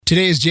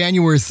Today is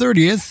January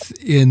 30th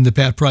in the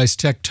Pat Price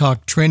Tech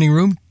Talk Training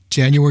Room,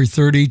 January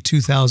 30,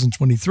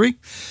 2023.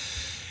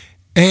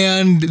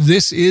 And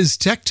this is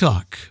Tech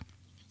Talk.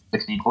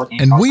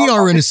 And we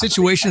are in a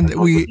situation that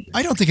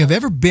I don't think I've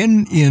ever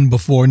been in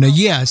before. Now,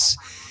 yes,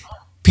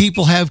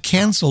 people have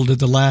canceled at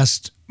the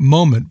last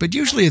moment, but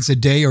usually it's a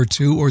day or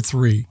two or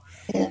three.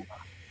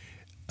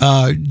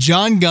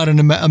 John got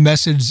a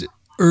message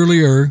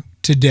earlier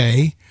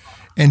today,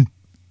 and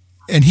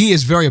he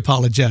is very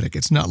apologetic.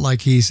 It's not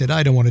like he said,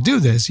 I don't want to do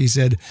this. He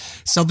said,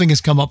 something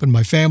has come up in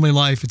my family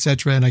life,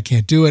 etc., and I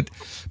can't do it.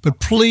 But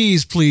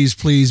please, please,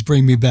 please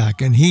bring me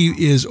back. And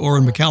he is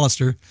Oren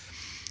McAllister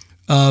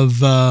of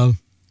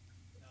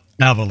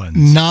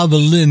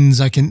Navalins.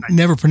 I can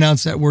never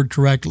pronounce that word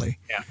correctly.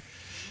 Yeah.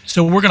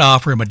 So we're going to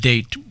offer him a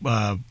date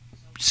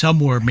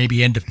somewhere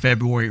maybe end of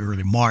February,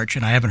 early March,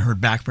 and I haven't heard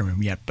back from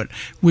him yet, but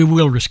we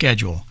will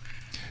reschedule.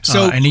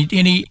 So and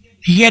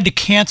he had to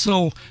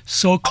cancel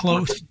so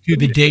close to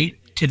the date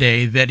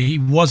today that he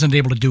wasn't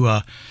able to do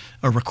a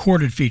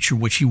recorded feature,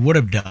 which he would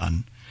have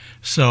done.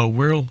 So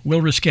we'll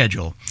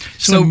reschedule.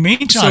 So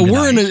meantime,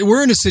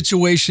 we're in a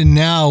situation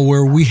now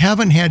where we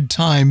haven't had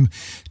time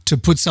to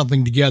put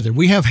something together.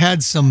 We have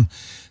had some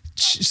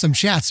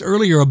chats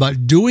earlier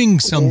about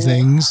doing some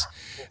things,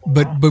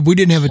 but we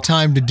didn't have a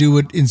time to do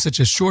it in such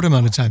a short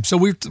amount of time. So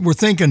we're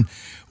thinking,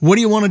 what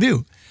do you want to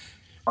do?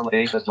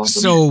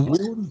 So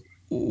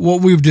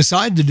what we've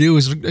decided to do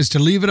is to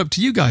leave it up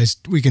to you guys.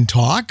 We can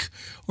talk,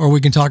 or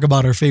we can talk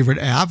about our favorite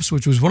apps,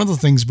 which was one of the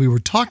things we were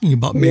talking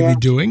about maybe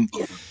doing.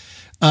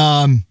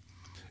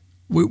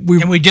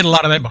 We did a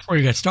lot of that before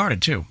you got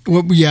started too.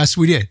 Well, yes,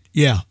 we did.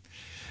 Yeah.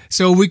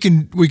 So we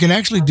can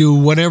actually do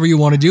whatever you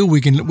want to do. We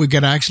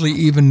can actually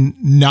even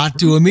not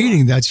do a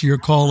meeting. That's your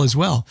call as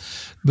well.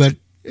 But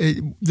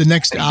the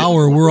next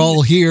hour, we're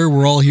all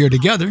here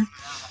together.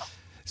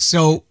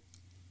 So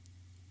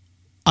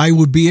I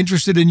would be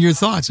interested in your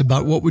thoughts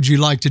about what would you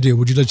like to do.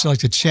 Would you just like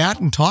to chat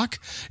and talk?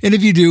 And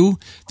if you do,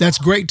 that's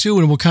great too.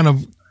 And we'll kind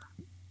of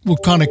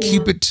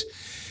keep it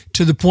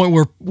to the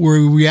point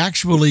where we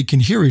actually can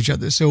hear each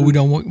other. So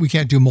we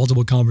can't do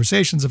multiple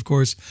conversations, of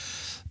course,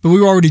 but we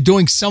were already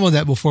doing some of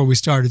that before we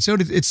started. So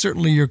it's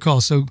certainly your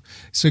call. So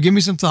give me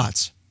some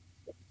thoughts.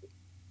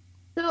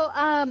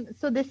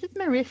 So this is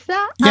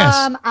Marissa.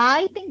 Yes.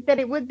 I think that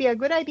it would be a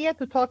good idea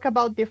to talk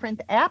about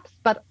different apps,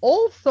 but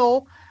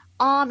also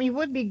it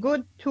would be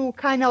good to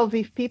kind of,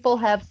 if people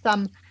have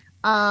some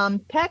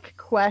tech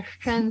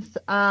questions,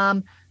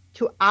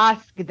 to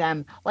ask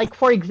them. Like,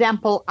 for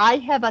example, I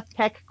have a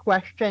tech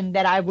question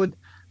that I would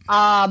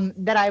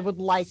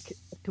like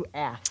to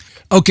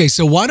ask. Okay,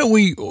 so why don't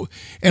we,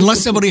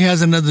 unless somebody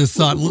has another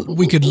thought,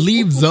 we could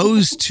leave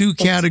those two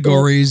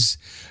categories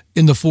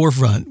in the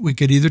forefront. We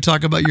could either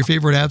talk about your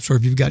favorite apps, or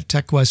if you've got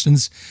tech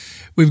questions,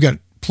 we've got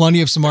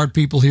plenty of smart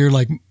people here,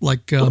 like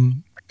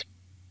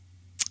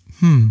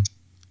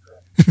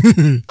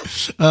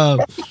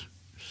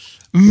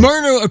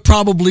Myrna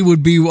probably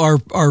would be our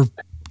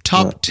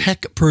top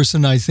tech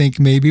person, I think,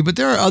 maybe, but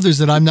there are others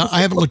that I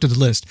haven't looked at the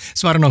list,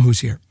 so I don't know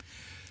who's here.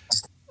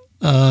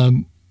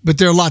 But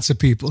there are lots of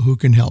people who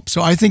can help.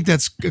 So I think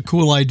that's a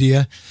cool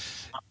idea.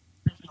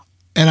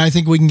 And I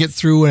think we can get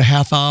through in a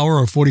half hour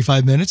or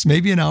 45 minutes,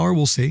 maybe an hour,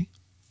 we'll see.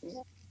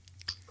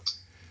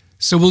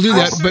 So we'll do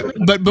that,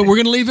 but we're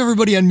going to leave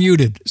everybody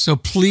unmuted. So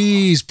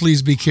please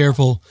be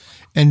careful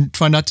and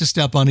try not to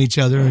step on each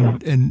other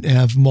and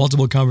have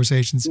multiple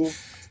conversations.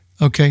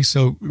 Okay,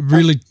 so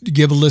really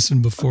give a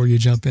listen before you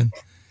jump in.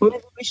 We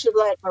should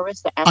let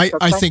Marissa ask her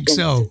I think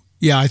so.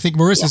 Yeah, I think,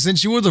 Marissa,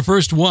 since you were the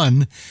first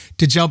one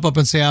to jump up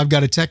and say, I've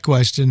got a tech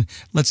question,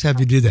 let's have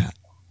you do that.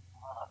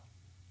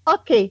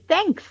 Okay,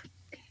 thanks.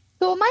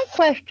 So my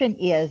question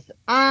is,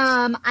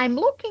 I'm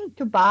looking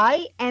to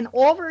buy an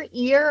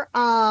over-ear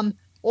pair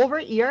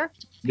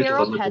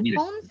of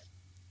headphones.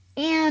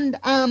 And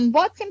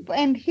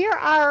and here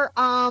are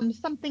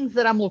some things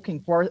that I'm looking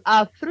for.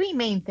 Three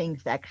main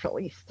things,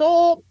 actually.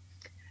 So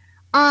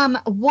an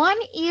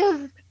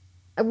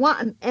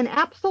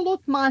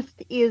absolute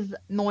must is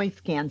noise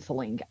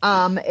canceling.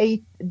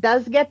 It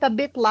does get a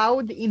bit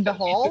loud in the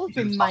halls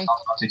in my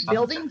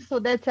building, so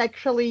that's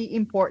actually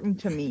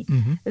important to me.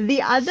 Mm-hmm.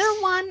 The other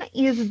one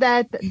is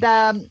that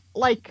the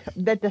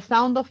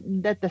sound is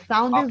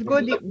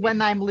good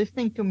when I'm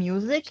listening to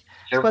music,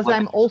 because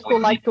I'm also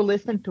like to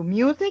listen to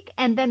music.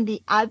 And then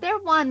the other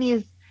one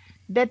is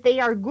that they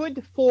are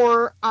good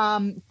for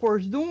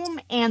Zoom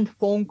and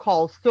phone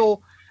calls.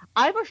 So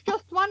I was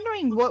just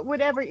wondering, what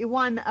would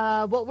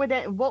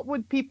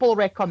people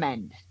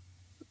recommend?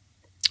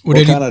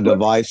 What kind of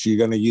device are you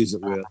going to use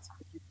it with?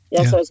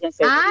 That's what I was going to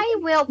say. I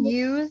will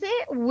use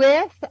it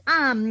with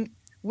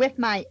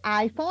my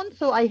iPhone.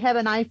 So I have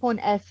an iPhone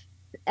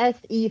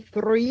SE3,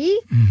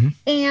 mm-hmm.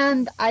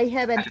 and I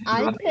have an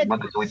iPad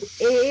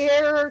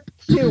Air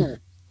 2.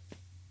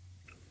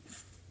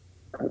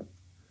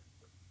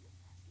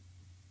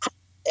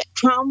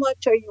 How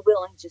much are you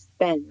willing to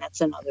spend? That's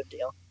another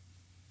deal.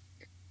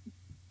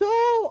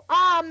 So,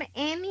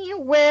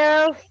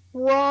 anywhere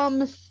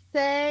from,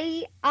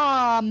 say,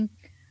 I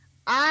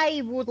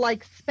I would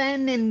like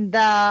spend in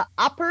the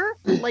upper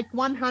like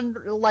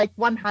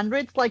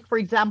 100s. Like for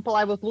example,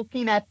 I was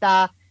looking at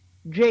the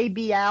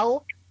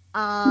JBL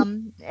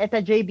at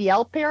a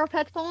JBL pair of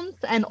headphones,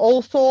 and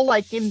also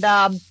like in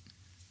the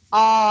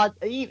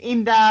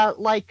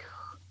like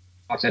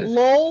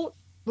low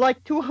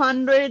like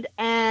 200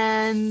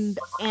 and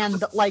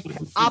like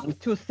up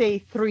to say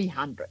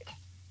 300.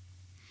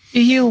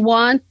 Do you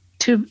want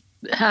to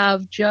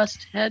have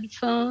just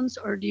headphones,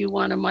 or do you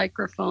want a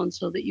microphone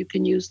so that you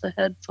can use the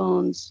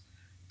headphones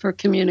for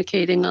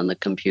communicating on the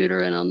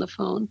computer and on the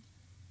phone?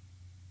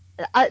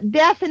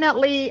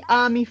 Definitely,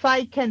 if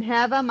I can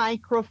have a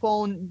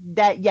microphone,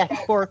 that yes,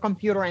 for a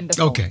computer and the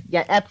phone. Okay.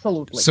 Yeah,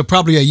 absolutely. So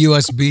probably a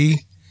USB.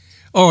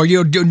 Oh,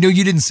 no,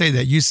 you didn't say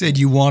that. You said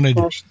you wanted.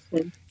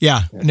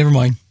 Yeah, never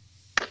mind.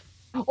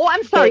 Oh,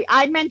 I'm sorry.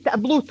 I meant a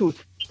Bluetooth.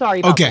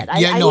 Sorry about that.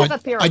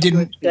 Yeah, I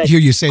didn't hear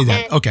you say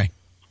that. And okay.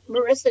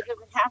 Marissa, does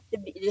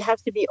it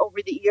have to be over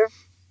the ear?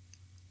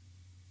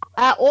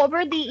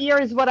 Over the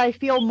ear is what I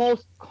feel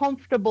most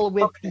comfortable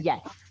with. Okay.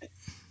 Yes.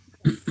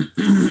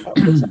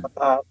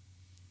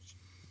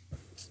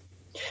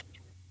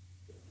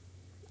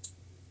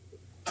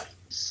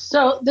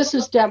 So this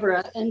is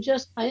Deborah, and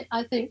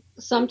I think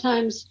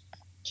sometimes,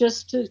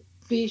 just to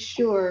be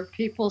sure,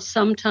 people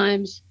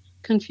sometimes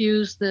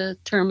confuse the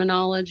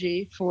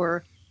terminology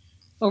for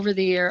over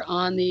the ear,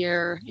 on the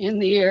ear, in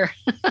the ear.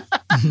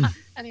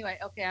 Anyway,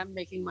 okay, I'm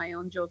making my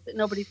own joke that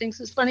nobody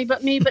thinks is funny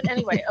but me. But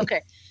anyway,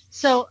 okay.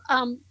 So,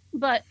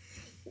 but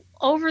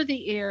over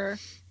the ear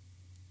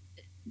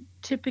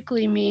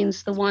typically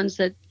means the ones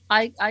that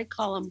I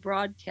call them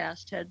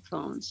broadcast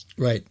headphones.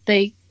 Right.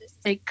 They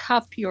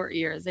cup your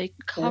ear. They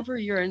cover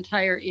your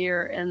entire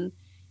ear,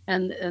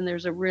 and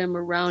there's a rim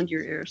around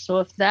your ear. So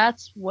if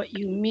that's what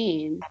you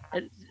mean,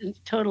 it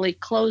totally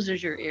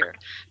closes your ear.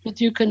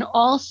 But you can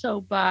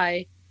also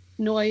buy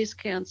noise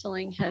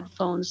canceling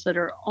headphones that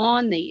are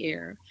on the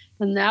ear,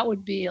 and that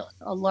would be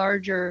a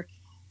larger,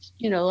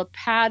 a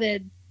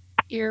padded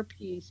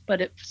earpiece, but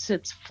it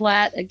sits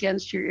flat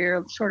against your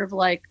ear, sort of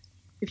like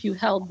if you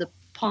held the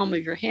palm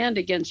of your hand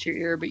against your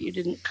ear, but you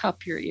didn't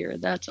cup your ear.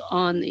 That's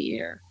on the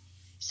ear.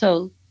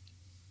 So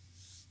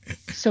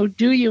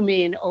do you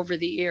mean over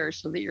the ear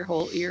so that your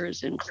whole ear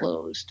is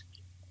enclosed?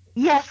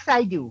 Yes,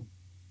 I do.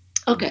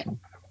 Okay.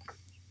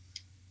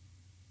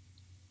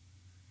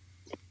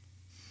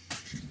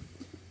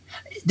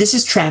 This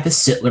is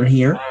Travis Sittler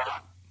here.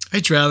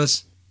 Hey,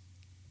 Travis.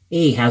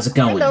 Hey, how's it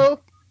going? Hello.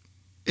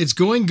 It's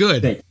going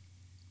good. Good.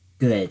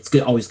 It's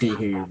good. Always good to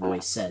hear your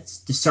voice. It's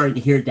just sorry to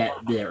hear that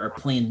our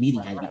planned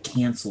meeting had to be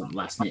canceled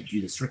last minute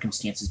due to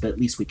circumstances, but at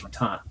least we can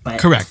talk. But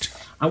correct.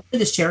 I wanted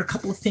to share a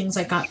couple of things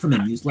I got from a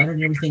newsletter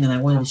and everything, and I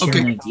wanted to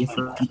share an idea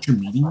for a future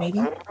meeting, maybe.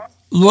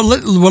 Well,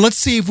 let's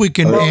see if we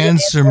can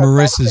answer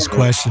Marissa's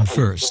question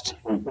first.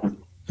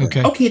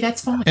 Okay. Okay,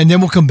 that's fine. And then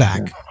we'll come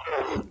back.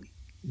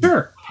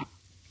 Sure.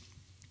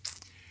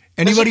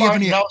 Anybody have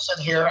any? Nelson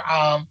here.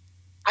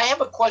 I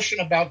have a question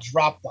about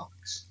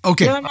Dropbox.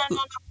 Okay. No.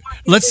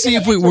 Let's see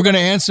if we're going to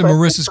answer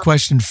Marissa's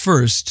question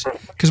first,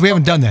 because we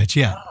haven't done that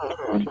yet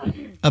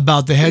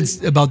about the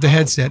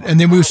headset, and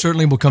then we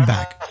certainly will come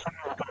back.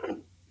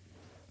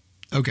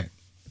 Okay.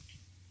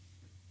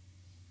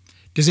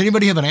 Does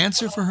anybody have an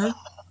answer for her?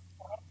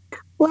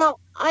 Well,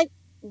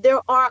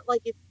 there are,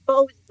 like, if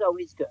Bose is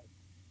always good,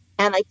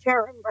 and I can't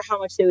remember how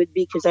much they would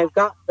be because I've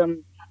got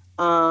them,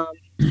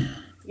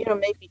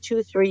 maybe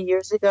 2-3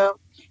 years ago.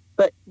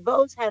 But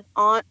Bose had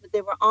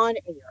they were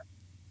on-ear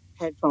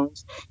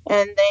headphones,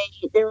 and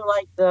they're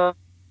like they're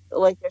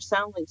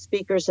SoundLink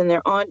speakers, and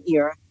they're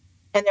on-ear,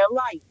 and they're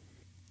light,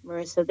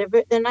 Marissa.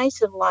 They're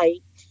nice and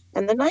light,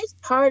 and the nice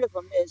part of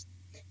them is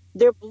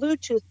they're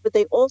Bluetooth, but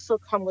they also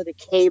come with a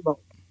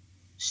cable,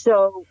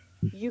 so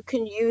you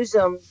can use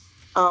them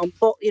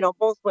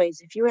both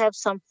ways. If you have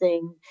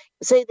something,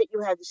 say that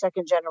you have the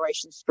second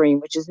generation Stream,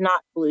 which is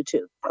not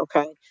Bluetooth,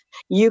 okay,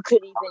 you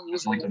could even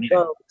use them with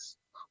Bose,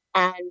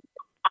 and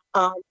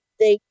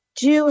they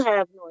do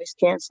have noise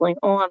canceling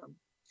on them.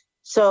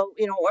 So,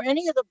 or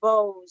any of the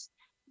Bose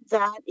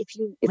that if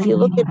you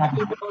look at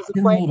people's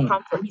quiet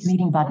comforts,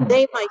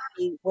 they might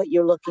be what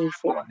you're looking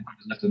for.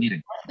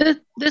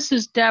 This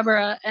is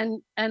Deborah,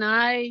 and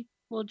I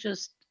will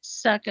just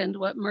second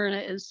what Myrna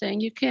is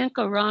saying. You can't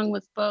go wrong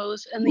with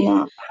Bose. And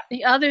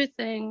the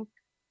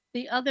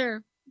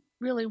other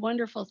really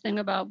wonderful thing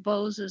about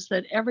Bose is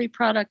that every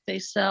product they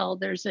sell,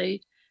 there's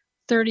a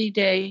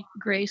 30-day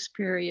grace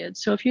period.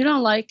 So if you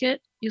don't like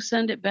it, you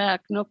send it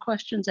back, no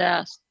questions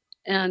asked.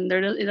 And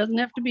it doesn't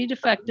have to be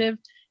defective.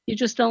 You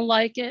just don't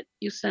like it,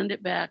 you send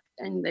it back,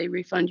 and they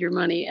refund your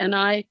money. And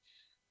I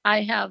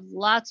have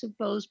lots of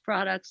Bose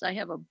products. I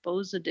have a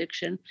Bose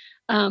addiction,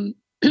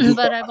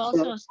 but I've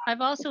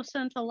also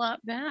sent a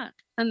lot back,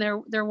 and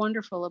they're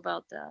wonderful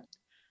about that.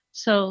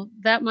 So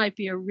that might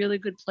be a really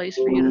good place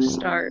for you to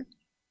start.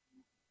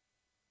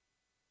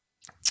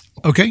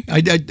 Okay, I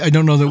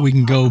don't know that we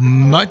can go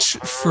much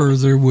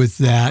further with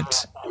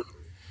that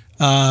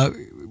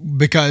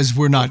because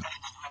we're not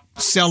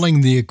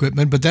selling the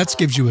equipment, but that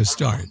gives you a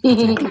start.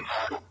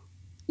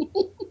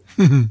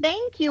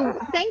 Thank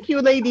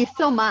you, ladies,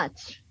 so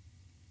much.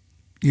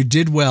 You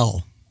did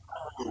well.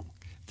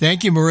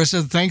 Thank you,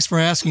 Marissa. Thanks for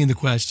asking the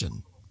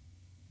question.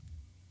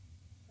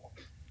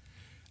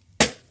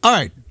 All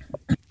right.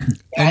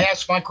 Can I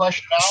ask my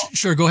question now?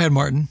 Sure, go ahead,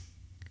 Martin.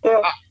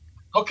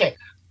 Okay.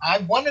 I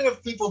wonder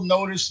if people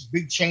noticed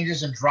big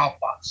changes in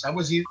Dropbox. I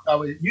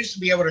used to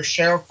be able to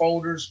share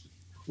folders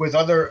with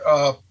other,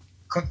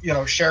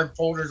 shared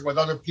folders with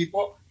other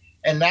people,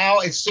 and now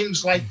it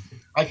seems like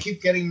I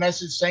keep getting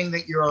messages saying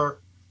that you're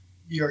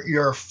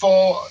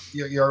full,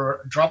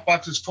 your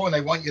Dropbox is full, and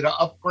they want you to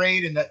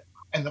upgrade,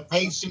 and the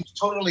page seems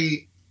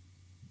totally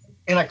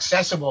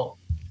inaccessible.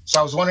 So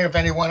I was wondering if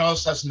anyone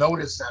else has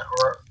noticed that,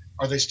 or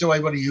are they still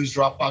able to use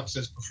Dropbox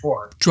as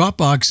before?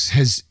 Dropbox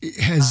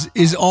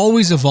is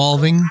always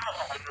evolving,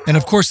 and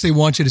of course they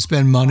want you to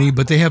spend money,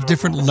 but they have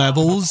different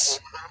levels.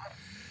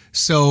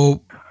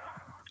 So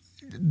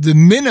the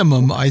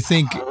minimum, I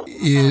think,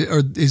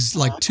 is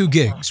like 2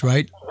 gigs,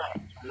 right?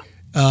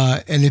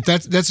 And if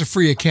that's a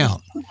free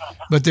account,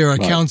 but there are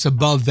accounts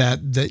above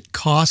that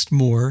cost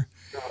more.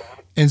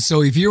 And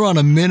so if you're on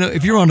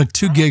a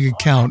 2 gig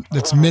account,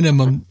 that's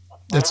minimum.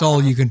 That's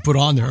all you can put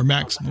on there, or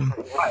maximum.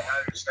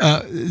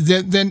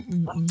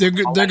 Then they're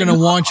going to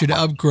want you to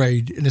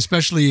upgrade, and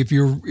especially if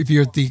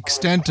you're at the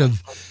extent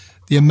of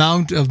the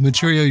amount of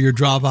material your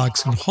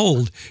Dropbox can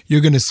hold,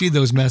 you're going to see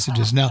those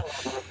messages. Now,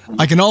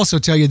 I can also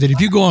tell you that if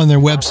you go on their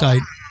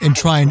website and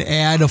try and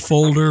add a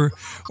folder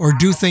or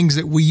do things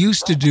that we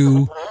used to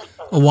do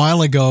a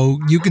while ago,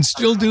 you can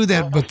still do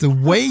that, but the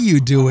way you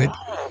do it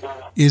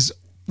is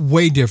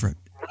way different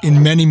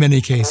in many, many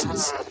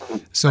cases.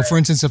 So, for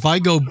instance, if I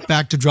go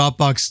back to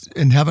Dropbox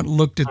and haven't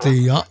looked at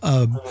the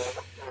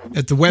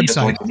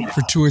website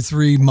for 2 or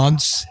 3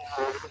 months,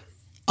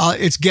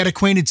 it's get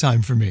acquainted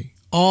time for me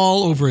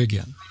all over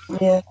again.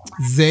 Yeah.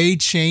 They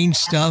change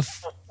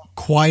stuff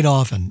quite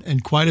often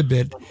and quite a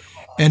bit,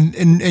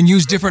 and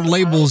use different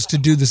labels to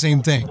do the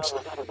same things.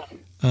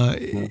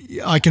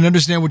 I can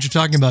understand what you're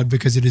talking about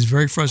because it is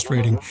very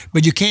frustrating,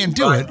 but you can't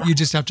do it. You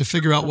just have to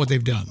figure out what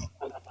they've done.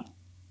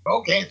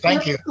 Okay,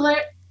 thank you.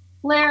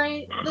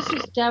 Larry, this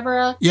is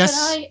Deborah.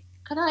 Yes.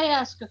 Could I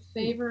ask a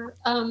favor?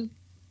 And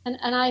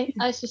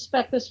I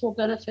suspect this will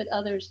benefit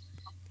others.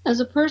 As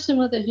a person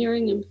with a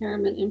hearing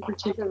impairment in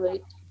particular,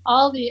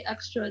 all the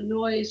extra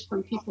noise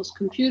from people's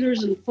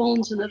computers and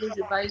phones and other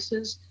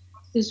devices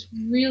is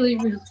really,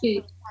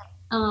 really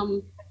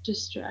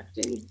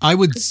distracting. I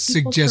would Could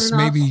people suggest turn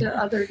off maybe their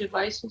other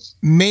devices.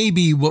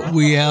 Maybe what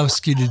we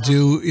ask you to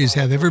do is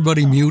have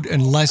everybody mute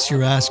unless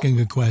you're asking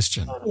a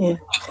question. Yeah.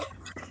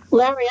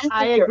 Larry,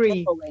 I I think agree.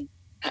 you're echoing.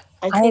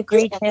 I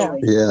agree too.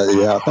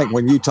 Yeah. I think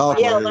when you talk,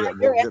 Yeah, Larry, Larry,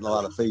 you're you're getting a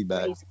lot of echoing.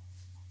 feedback.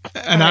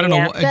 And I don't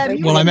know. That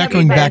Well, I'm muting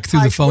echoing back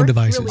through the device phone works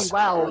devices.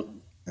 really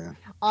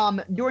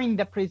well. During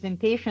the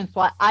presentation,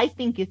 so I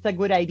think it's a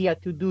good idea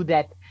to do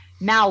that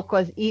now,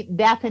 because it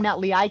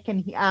definitely I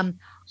can.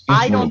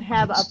 I don't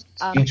have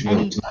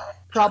any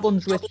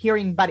problems with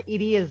hearing, but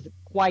it is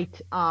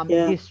quite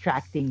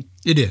distracting.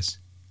 It is.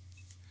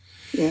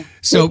 Yeah.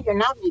 So maybe you're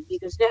not me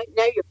because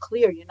now you're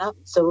clear. You're not.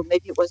 So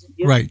maybe it wasn't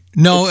you. right.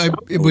 No,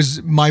 it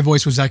was my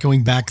voice was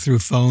echoing back through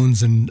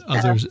phones and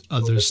other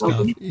stuff.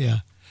 Okay.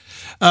 Yeah.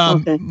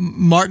 Okay.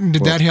 Martin,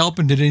 did that help?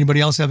 And did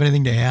anybody else have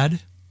anything to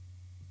add?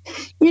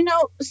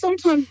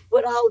 Sometimes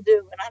what I'll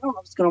do, and I don't know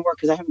if it's going to work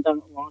because I haven't done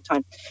it in a long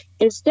time.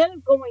 Instead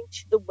of going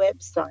to the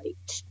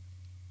website,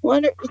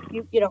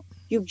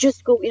 you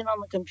just go in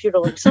on the computer.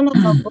 Like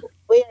the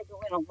way I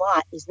go in a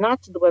lot is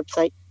not to the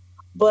website,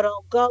 but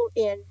I'll go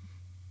in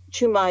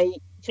to my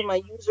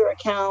user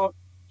account,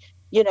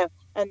 and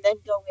then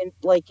go in,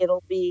 like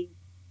it'll be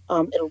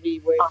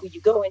where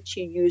you go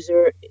into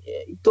user,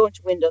 go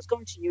into Windows, go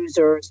into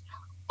users,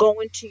 go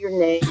into your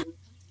name,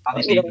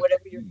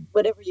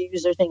 whatever your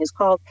user thing is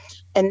called,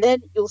 and then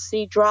you'll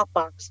see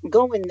Dropbox.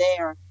 Go in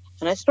there,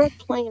 and I start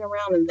playing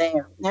around in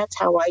there. And that's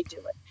how I do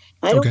it.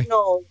 I don't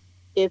know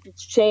if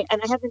it's changed, and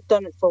I haven't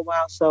done it for a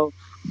while, so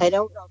I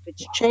don't know if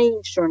it's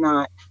changed or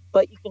not.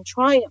 But you can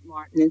try it,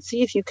 Martin, and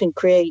see if you can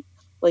create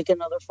like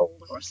another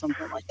folder or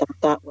something like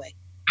that way.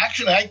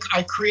 Actually,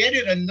 I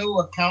created a new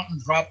account in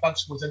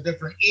Dropbox with a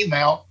different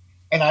email,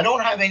 and I don't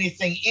have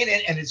anything in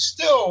it, and it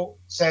still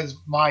says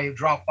my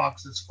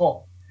Dropbox is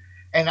full.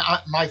 And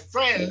my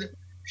friend,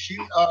 she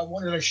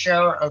wanted to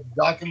share a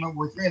document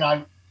with me, and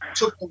I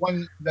took the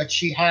one that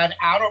she had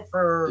out of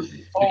her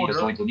folder,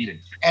 but it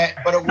wouldn't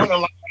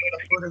allow me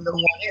to put a new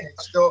one in.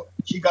 It still,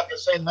 she got the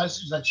same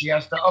message that she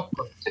has to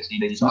upgrade.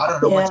 So I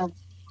don't know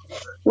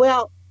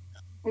Well,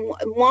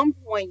 at one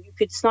point you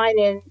could sign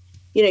in,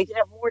 you could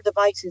have more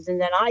devices, and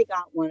then I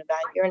got one about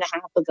a year and a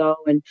half ago,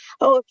 and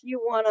if you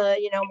want to,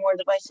 more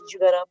devices, you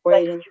got to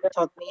upgrade, and you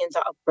talk me into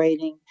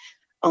upgrading,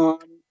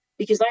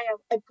 because I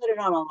put it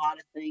on a lot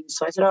of things,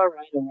 so I said, all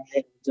right, I'll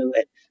do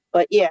it.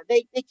 But yeah,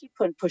 they keep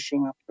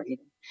pushing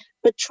upgrading,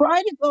 but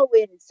try to go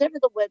in instead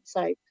of the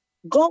website,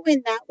 go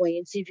in that way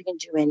and see if you can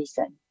do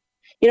anything.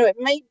 It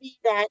may be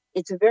that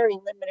it's a very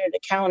limited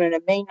account, and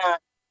it may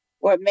not.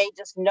 Or it may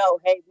just know,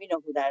 hey, we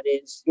know who that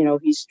is.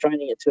 He's trying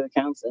to get 2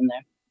 accounts in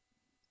there.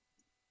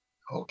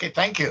 Okay,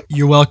 thank you.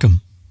 You're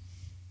welcome.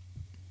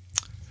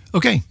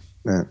 Okay.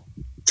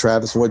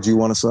 Travis, what do you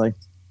want to say?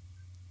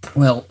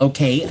 Well,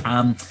 okay.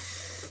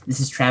 This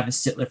is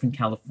Travis Sittler from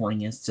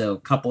California. So a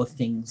couple of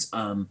things.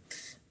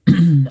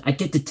 I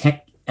get the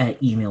tech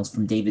emails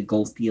from David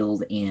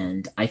Goldfield,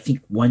 and I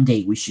think one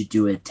day we should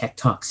do a tech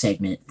talk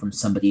segment from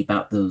somebody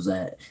about those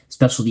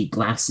specialty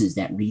glasses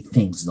that read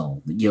things,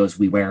 though, as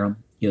we wear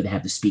them, they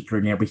have the speaker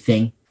and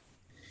everything.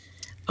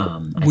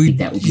 I think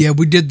that would be. Yeah,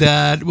 we did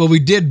that. Well, we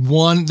did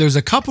one. There's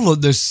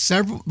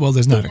several. Well,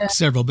 there's not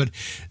several, but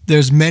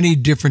there's many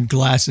different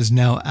glasses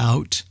now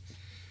out.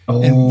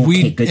 Oh, and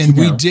we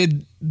we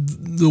did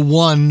the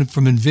one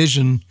from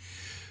Envision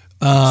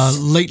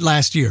late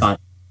last year.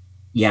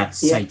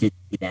 Yes, yeah. I did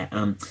see that.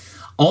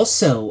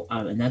 Also,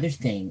 another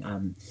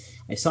thing,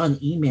 I saw an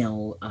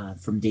email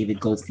from David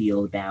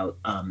Goldfield about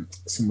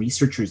some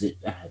researchers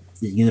at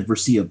the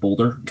University of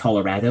Boulder,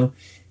 Colorado,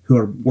 who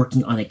are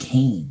working on a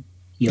cane.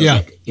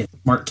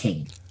 Smart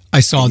cane. I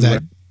saw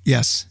that.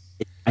 Yes.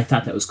 I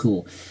thought that was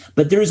cool.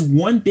 But there's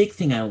one big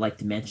thing I would like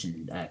to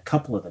mention, a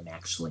couple of them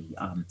actually.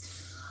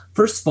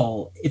 First of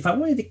all, if I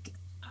wanted to,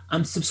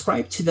 I'm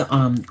subscribed to the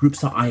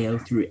groups.io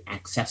through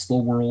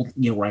Accessible World,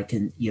 where I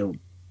can,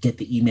 get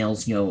the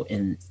emails,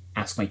 and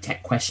ask my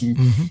tech question.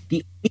 Mm-hmm.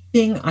 The only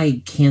thing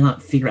I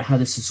cannot figure out how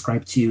to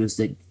subscribe to is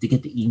to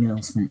get the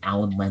emails from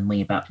Alan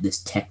Lenley about this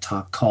tech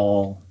talk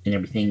call and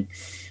everything.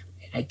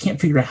 I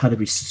can't figure out how to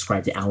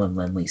resubscribe to Alan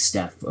Lenley's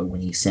stuff when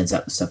he sends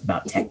out the stuff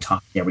about tech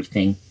talk and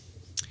everything.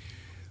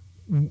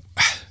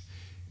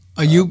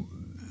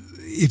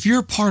 If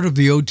you're part of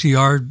the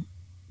OTR,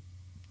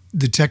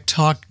 the tech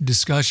talk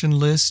discussion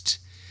list,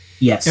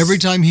 yes. Every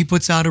time he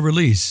puts out a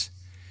release,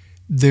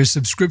 there's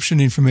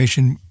subscription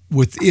information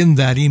within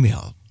that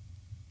email.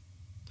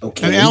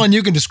 Okay. And Alan,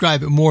 you can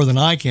describe it more than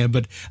I can,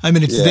 but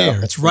it's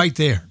there. It's right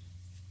there.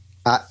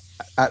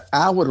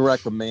 I would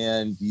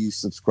recommend you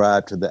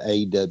subscribe to the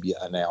AW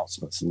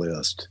announcements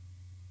list,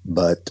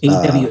 but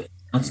AW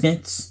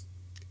announcements.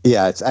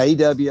 Yeah, it's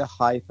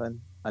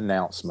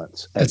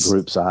AW-announcements at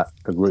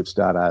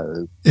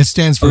groups.io. It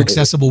stands for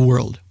Accessible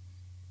World.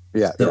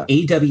 Yeah. So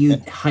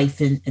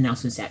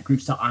AW-announcements at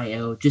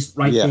groups.io, just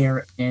right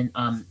there, and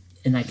I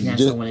can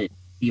also want to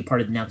be a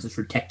part of the announcements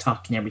for Tech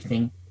Talk and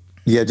everything.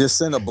 Yeah, just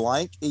send a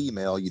blank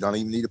email. You don't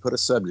even need to put a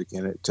subject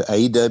in it to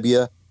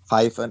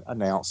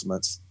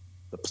AW-announcements.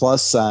 The +,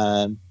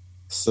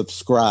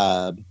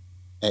 subscribe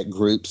at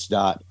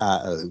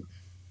groups.io.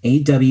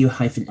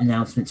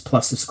 AW-announcements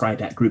 + subscribe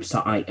at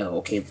groups.io.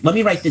 Okay, let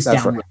me write this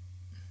down.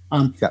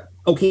 Right.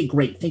 Okay,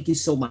 great. Thank you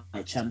so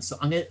much. So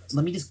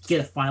let me just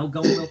get a file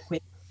going real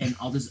quick, and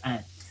I'll just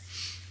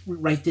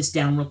write this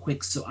down real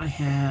quick. So I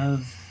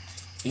have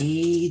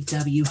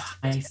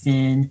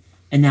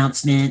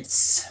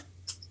AW-announcements.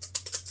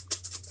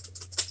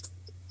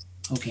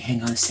 Okay,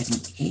 hang on a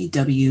second.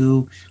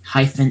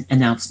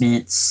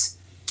 AW-announcements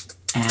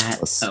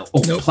at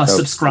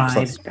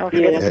subscribe.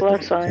 Okay, the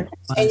plus sign.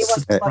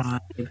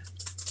 Subscribe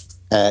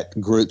at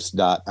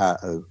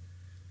groups.io.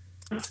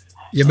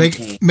 Yeah,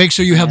 make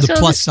sure you have the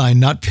plus sign,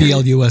 not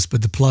PLUS,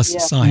 but the plus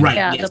sign. Right.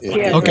 Yeah,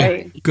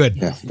 okay, right. good.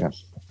 Yeah.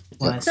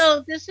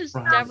 So this is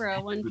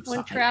Deborah. When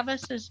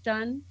Travis is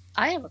done,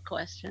 I have a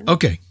question.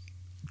 Okay,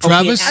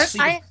 Travis.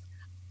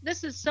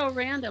 This is so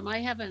random.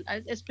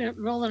 It's been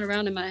rolling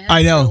around in my head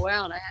I know. for a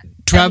while. And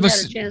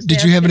Travis,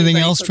 did you have anything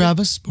else,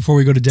 Travis, before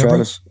we go to Deborah?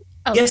 Travis?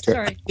 Oh, yes,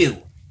 sorry. I do.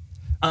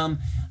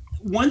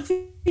 One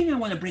thing I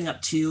want to bring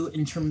up too,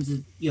 in terms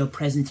of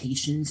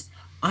presentations,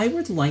 I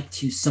would like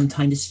to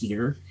sometime this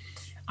year.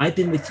 I've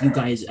been with you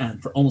guys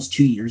for almost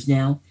 2 years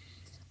now.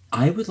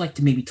 I would like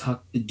to maybe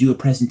do a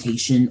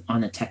presentation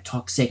on a Tech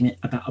Talk segment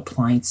about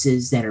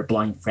appliances that are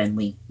blind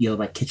friendly,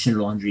 like kitchen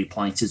or laundry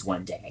appliances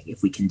one day,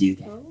 if we can do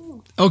that.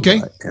 Oh. Okay.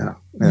 Right, yeah.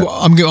 Well,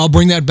 I'll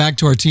bring that back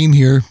to our team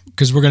here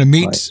because we're going to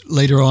meet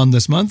later on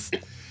this month,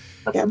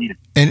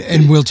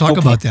 and we'll talk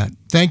about that.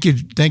 Thank you,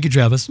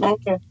 Travis.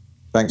 Thank you.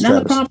 Thanks,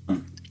 Not a Travis.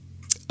 problem.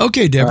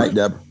 Okay, Deborah. All right,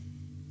 Deb.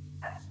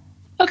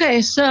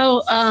 Okay,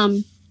 so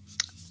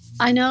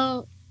I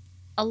know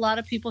a lot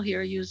of people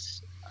here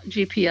use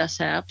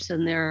GPS apps,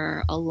 and there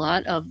are a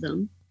lot of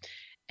them.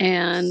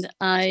 And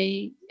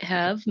I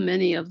have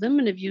many of them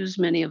and have used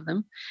many of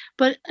them.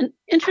 But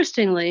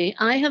interestingly,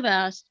 I have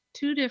asked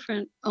 2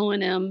 different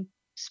O&M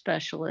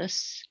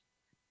specialists,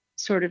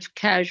 sort of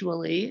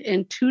casually,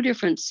 in 2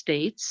 different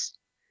states,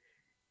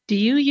 do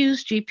you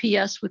use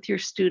GPS with your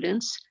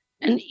students?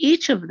 And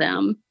each of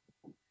them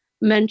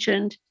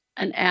mentioned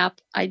an app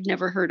I'd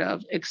never heard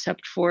of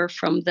except for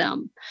from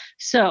them.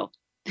 So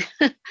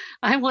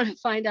I want to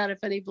find out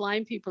if any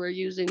blind people are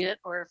using it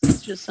or if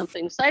it's just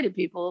something sighted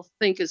people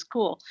think is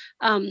cool.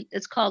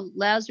 It's called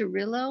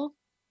Lazarillo.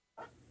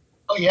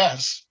 Oh,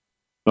 yes.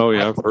 Oh,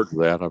 yeah, I've heard of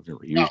that. I've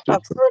never used it.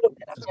 I've heard of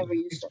it. I've never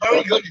used It's it.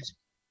 very good.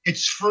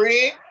 It's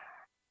free,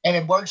 and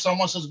it works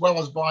almost as well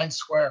as Blind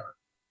Square.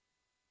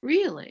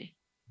 Really?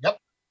 Yep.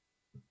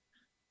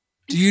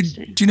 Do you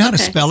know how to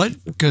spell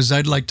it? Because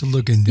I'd like to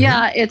look into it.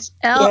 Yeah, it's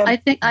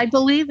I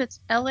believe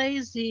it's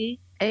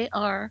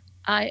LAZARILLO.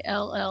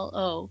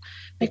 ILLO,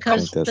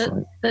 because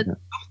the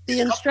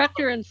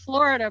instructor in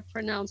Florida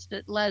pronounced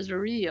it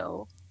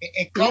Lazarillo.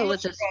 It comes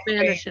with a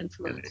Spanish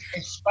influence.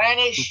 A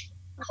Spanish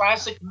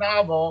classic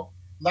novel.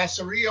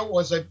 Lazarillo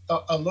was a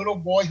little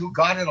boy who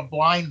got it a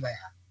blind man.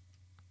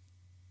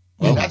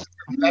 And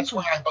that's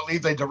where I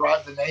believe they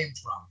derived the name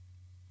from.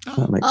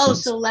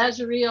 Sense. So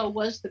Lazarillo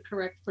was the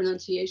correct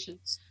pronunciation,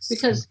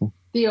 because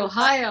the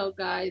Ohio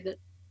guy that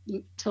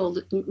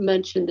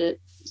mentioned it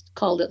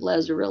called it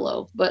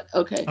Lazarillo, but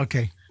okay.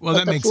 Well,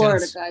 that makes sense. The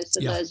Florida guy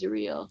said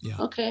Lazarillo. Yeah.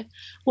 Okay.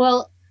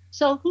 Well,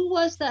 so who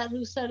was that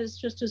who said it's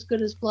just as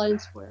good as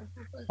Blind Square?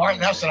 Martin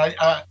Nelson.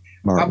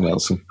 Martin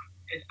Nelson.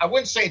 I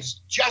wouldn't say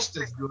it's just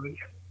as good,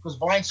 because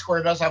Blind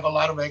Square does have a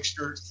lot of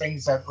extra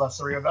things that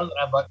Lazarillo doesn't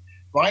have, but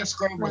Blind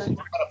Square was going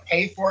to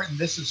pay for it, and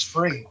this is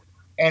free.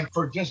 And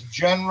for just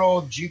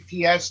general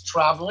GPS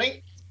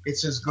traveling,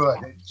 it's as good.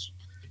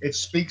 It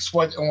speaks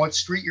on what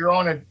street you're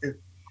on. It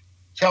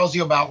tells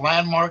you about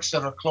landmarks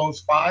that are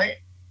close by,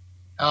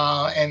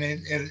 and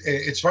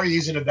it's very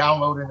easy to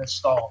download and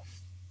install.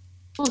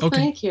 Well,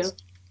 thank you.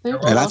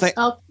 And I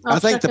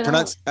think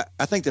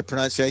the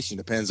pronunciation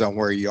depends on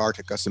where you are,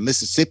 because in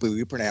Mississippi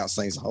we pronounce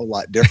things a whole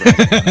lot different.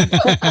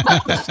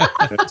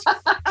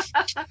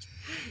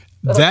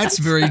 That's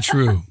very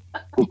true.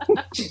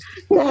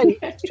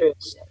 That's true.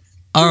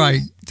 All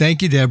right.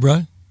 Thank you,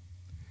 Deborah.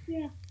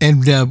 Yeah.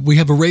 And we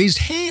have a raised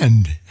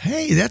hand.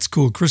 Hey, that's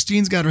cool.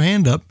 Christine's got her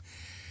hand up.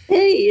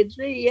 Hey, it's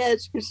me. Yeah,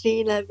 it's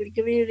Christine. I'm a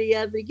community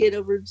advocate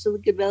over in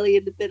Silicon Valley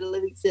Independent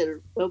Living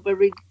Center. Hope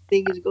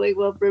everything is going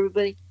well for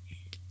everybody.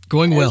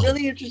 Going well.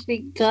 Really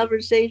interesting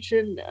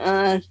conversation.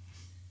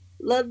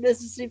 Love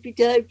Mississippi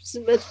types.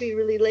 It must be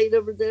really late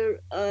over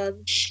there.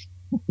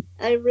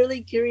 I'm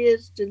really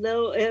curious to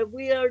know, have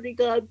we already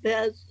gone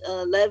past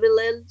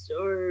Lavalens,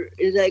 or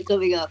is that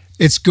coming up?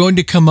 It's going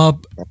to come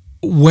up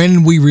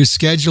when we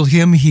reschedule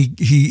him. He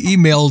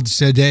emailed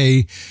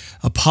today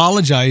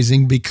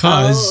apologizing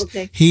because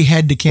he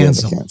had to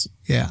cancel.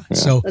 Yeah.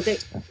 So one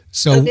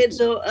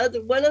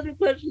other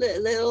question,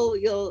 and then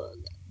you'll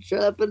shut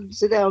up and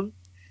sit down.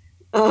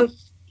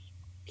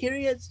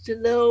 Curious to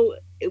know,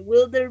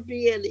 will there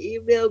be an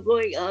email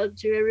going out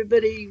to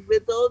everybody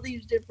with all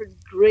these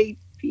different great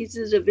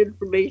pieces of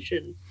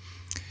information?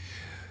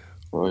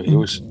 Well,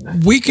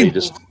 we can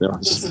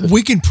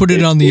put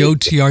it on the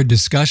OTR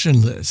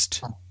discussion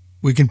list.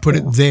 We can put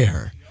it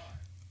there.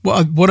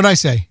 Well, what did I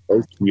say?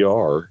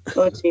 OTR.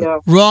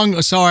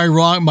 Wrong. Sorry,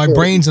 wrong. My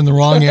brain's in the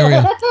wrong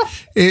area.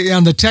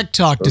 On the Tech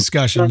Talk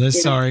discussion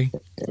list. Sorry.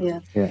 Yeah.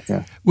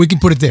 We can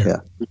put it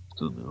there.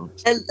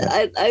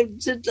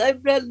 And since I'm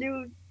brand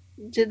new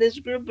to this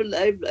group, and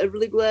I'm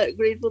really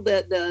grateful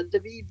that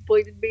David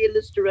pointed me in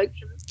this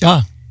direction.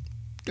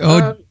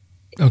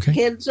 Okay.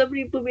 Can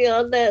somebody put me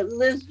on that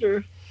list,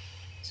 or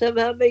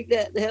somehow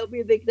help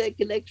me make that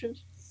connection?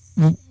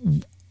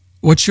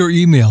 What's your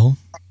email?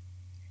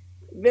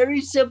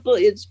 Very simple.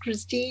 It's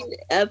Christine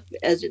F.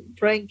 as in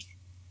Frank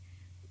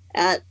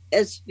at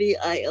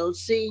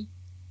SVILC.org.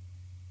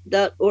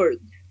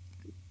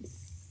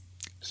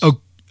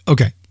 Oh,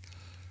 okay.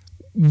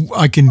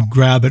 I can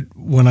grab it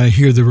when I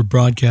hear the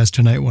broadcast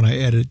tonight when I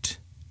edit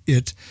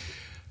it,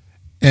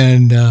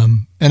 and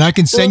I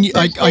can send you.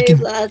 I can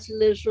last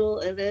initial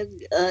and then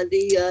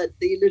the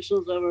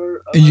initials of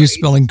our. And you're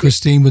spelling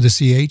Christine with a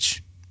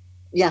CH?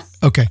 Yes.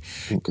 Okay.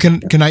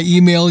 Can I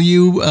email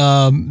you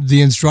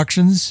the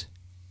instructions?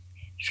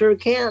 Sure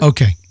can.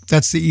 Okay,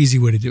 that's the easy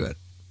way to do it.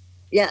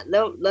 Yeah,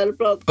 no, not a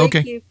problem.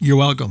 Thank you. You're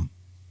welcome.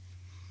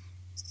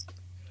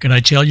 Can I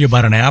tell you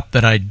about an app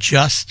that I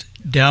just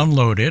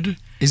downloaded?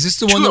 Is this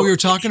the one that we were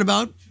talking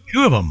about?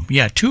 Two of them.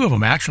 Yeah, two of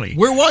them, actually.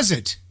 Where was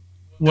it?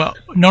 Well,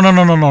 no.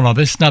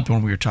 This is not the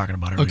one we were talking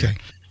about earlier. Okay.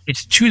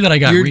 It's two that I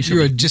got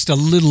recently. You're just a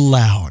little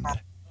loud.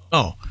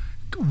 Oh,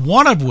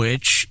 one of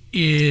which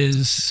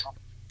is...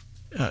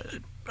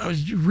 I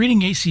was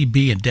reading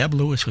ACB, and Deb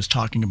Lewis was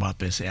talking about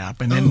this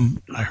app, and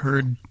then I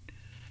heard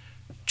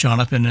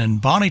Jonathan and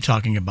Bonnie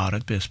talking about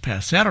it this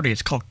past Saturday.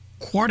 It's called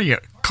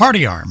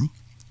CardioArm,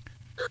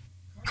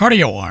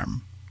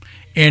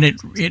 and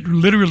it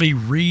literally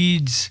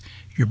reads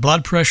your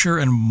blood pressure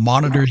and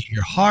monitors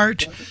your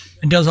heart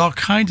and does all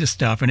kinds of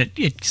stuff, and it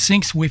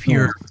syncs with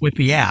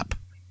the app.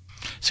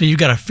 So you've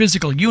got a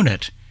physical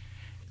unit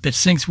that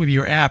syncs with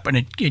your app,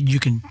 and you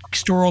can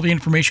store all the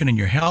information in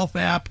your health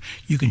app.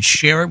 You can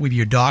share it with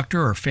your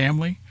doctor or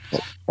family.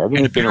 Hasn't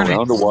it been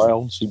around a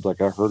while? Seems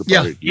like I heard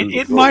about it.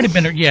 It might have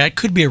been. Yeah, it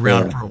could be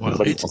around for a while.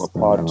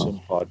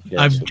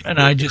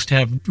 I just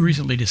have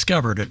recently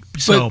discovered it.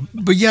 So,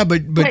 but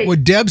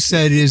what Deb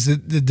said is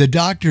that the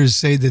doctors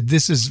say that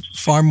this is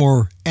far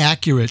more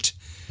accurate.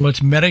 Well,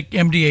 it's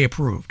MDA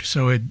approved,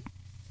 so it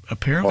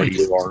apparently.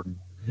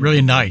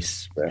 Really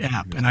nice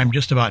app, and I'm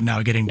just about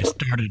now getting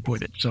started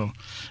with it. So,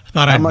 I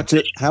thought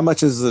how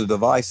much is the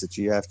device that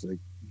you have to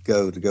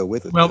go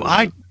with it?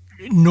 Well,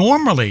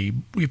 normally,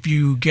 if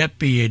you get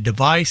the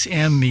device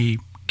and the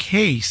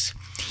case,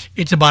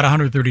 it's about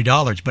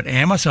 $130. But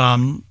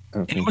Amazon's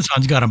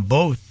got them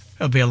both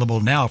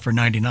available now for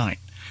 $99,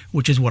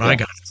 which is what I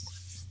got.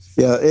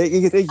 Yeah,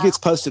 it gets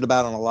posted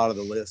about on a lot of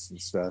the lists and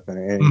stuff, and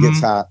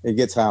it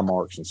gets high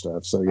marks and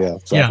stuff. So yeah,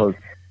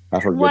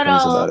 I've heard what good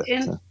things all about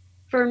it.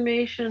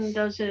 information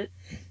does it?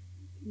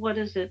 What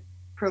does it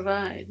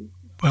provide?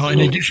 Well, in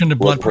addition to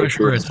blood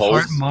pressure, it's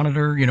heart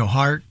monitor.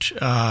 Heart.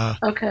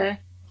 Okay.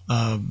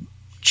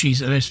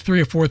 There's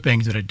 3 or 4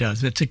 things that it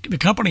does. The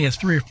company has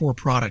 3 or 4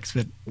 products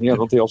that. Yeah,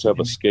 don't they also have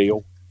a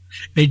scale?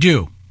 They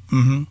do.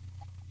 Mm-hmm.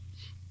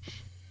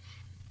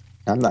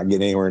 I'm not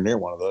getting anywhere near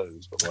one of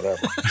those, but whatever.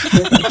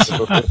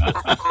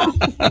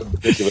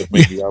 Think of it,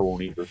 maybe I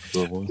won't either.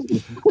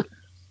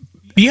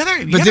 The other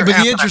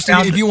interesting.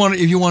 If you want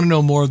to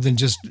know more than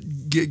just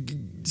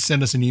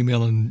send us an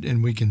email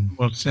and we can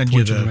send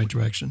you the right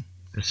direction.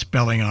 The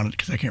spelling on it,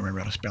 because I can't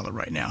remember how to spell it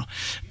right now.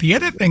 The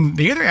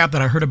other app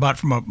that I heard about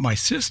from my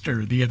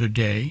sister the other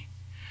day,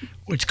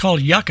 it's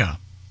called Yucca.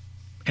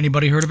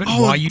 Anybody heard of it?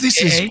 Oh, this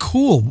is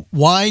cool.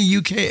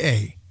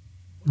 YUKA.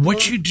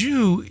 What you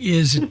do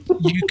is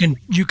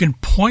you can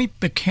point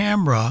the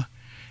camera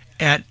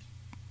at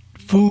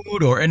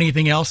food or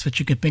anything else that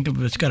you can think of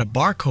that's got a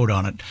barcode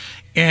on it,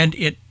 and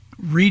it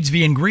reads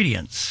the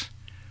ingredients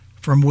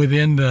from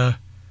within the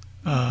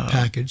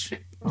package.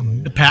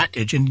 The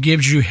package, and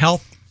gives you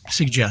health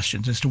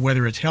suggestions as to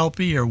whether it's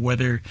healthy or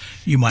whether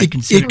you might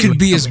consider. It could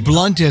be as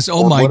blunt as,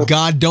 "Oh my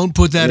God, don't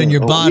put that in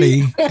your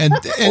body," and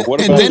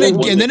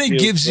then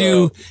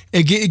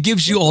it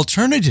gives you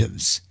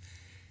alternatives.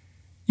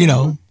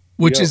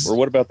 Which is. Or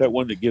what about that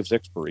one that gives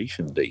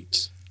expiration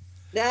dates?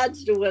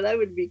 That's the one I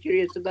would be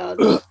curious about.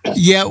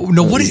 Yeah,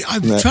 no.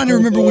 I'm trying to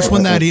remember which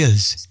one that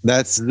is.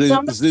 That's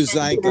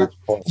Zuzanka.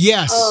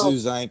 Yes,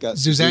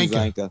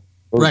 Zuzanka.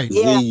 Right.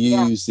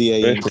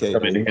 ZUZANK.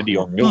 Come in handy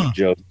on milk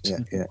jugs.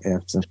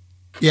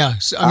 Yeah.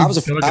 So, I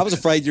was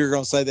afraid you were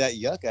going to say that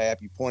Yucca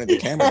app. You pointed the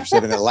camera at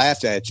yourself and it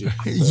laughed at you.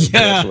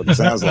 Yeah, that's what it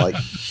sounds like.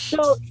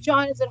 So,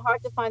 John, is it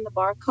hard to find the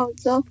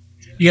barcodes though?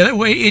 Yeah, that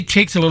way it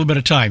takes a little bit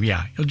of time.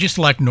 Yeah, just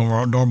like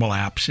normal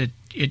apps,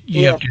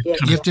 you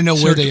have to know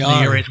where they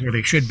are, the areas where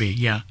they should be.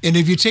 Yeah, and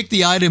if you take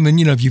the item and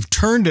if you've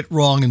turned it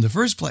wrong in the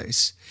first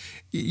place,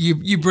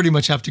 you pretty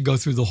much have to go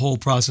through the whole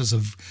process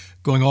of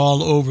going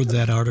all over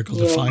that article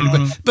to find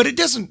it. But it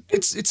doesn't.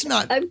 It's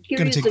not going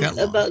to take that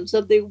long. About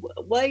something.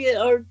 Why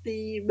aren't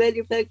the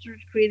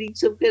manufacturers creating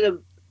some kind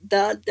of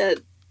dot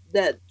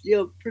that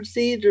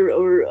procedure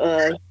or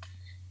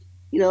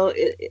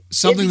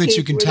something that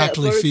you can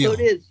tactily feel?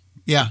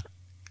 Yeah.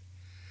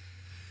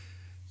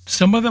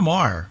 Some of them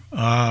are.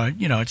 I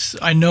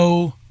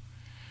know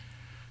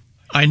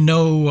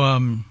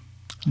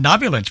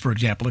Novulence, for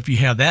example, if you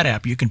have that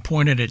app, you can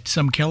point it at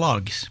some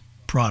Kellogg's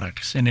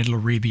products and it'll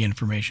read the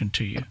information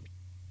to you.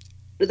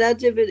 But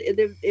that's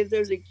if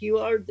there's a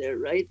QR there,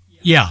 right?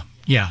 Yeah.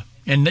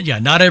 And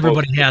not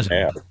everybody has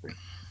it.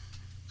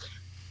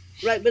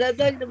 Right, but I'm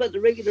talking about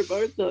the regular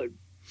barcode.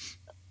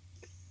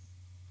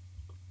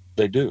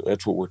 They do.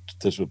 That's what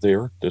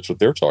they're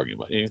talking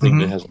about. Anything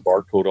that has a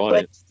barcode on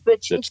it,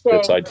 that's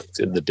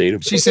in the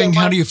database. She's saying,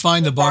 how do you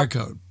find the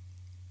barcode?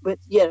 But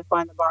to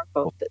find the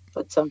barcode that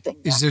put something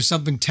down. Is there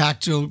something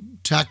tactile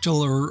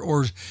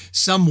or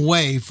some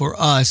way for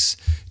us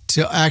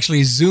to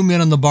actually zoom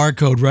in on the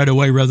barcode right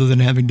away rather than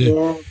having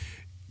to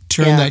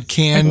turn that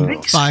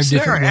can 5 different ways?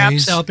 There are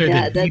apps out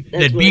there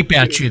that beep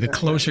at you the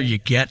closer you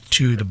get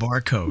to the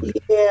barcode.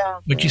 Yeah.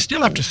 But you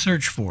still have to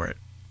search for it.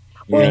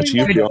 Yeah, it's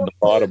usually on the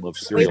bottom of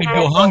cereal. You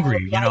go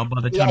hungry, by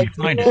the time you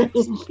find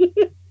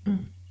it.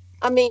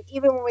 I mean,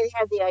 even when we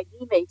had the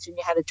ID mates and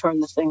you had to turn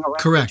the thing around.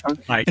 Correct.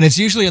 Right. And it's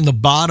usually on the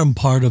bottom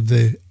part of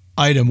the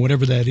item,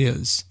 whatever that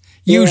is.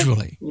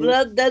 Usually.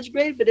 Well, that's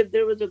great, but if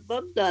there was a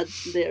bump dot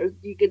there,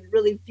 you could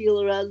really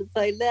feel around and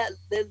find that.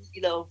 Then,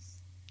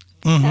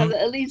 have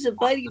at least a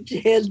fighting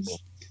chance.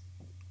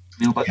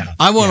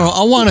 I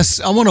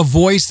want a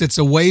voice that's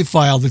a WAV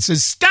file that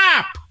says,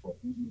 "Stop!"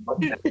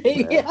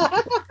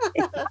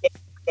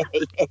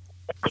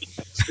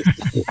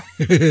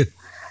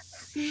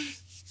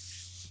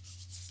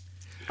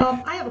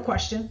 I have a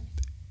question.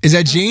 Is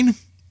that Gene?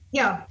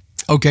 Yeah.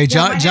 Okay,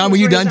 John. John, were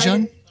you done,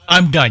 John?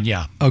 I'm done.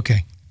 Yeah.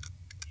 Okay.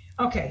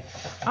 Okay.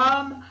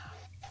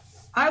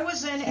 I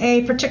was on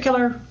a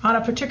particular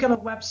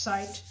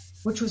website,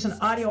 which was an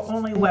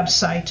audio-only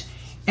website,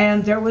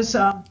 and there was,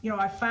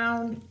 I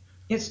found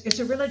it's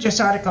a religious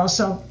article,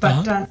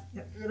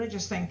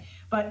 religious thing,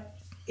 but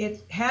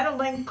it had a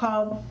link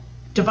called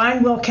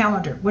Divine Will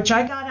Calendar, which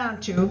I got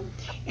onto,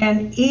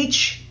 and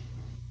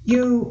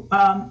you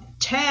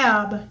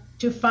tab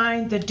to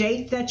find the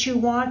date that you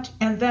want,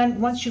 and then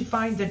once you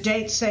find the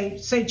date,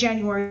 say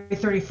January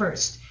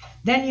 31st,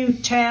 then you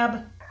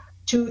tab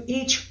to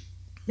each.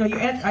 You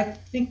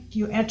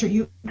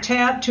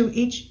tab to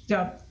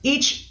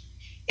each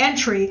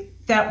entry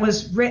that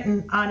was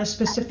written on a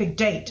specific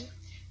date.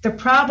 The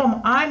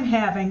problem I'm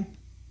having,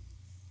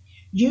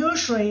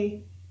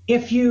 usually,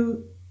 if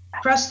you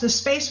press the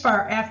space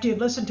bar after you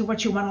listen to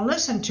what you want to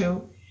listen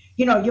to,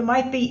 you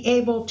might be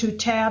able to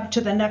tab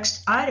to the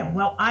next item.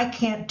 Well, I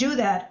can't do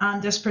that on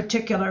this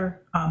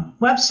particular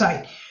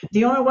website.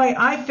 The only way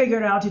I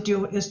figured out to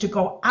do it is to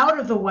go out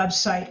of the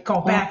website, go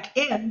back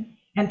in,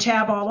 and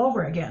tab all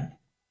over again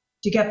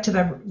to get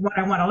to what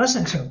I want to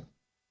listen to.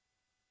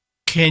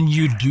 Can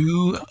you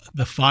do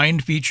the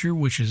find feature,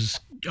 which is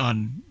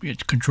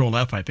it's Control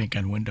F, I think,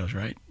 on Windows,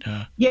 right?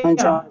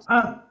 Yeah.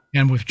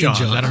 And with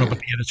JAWS. I don't know about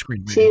the other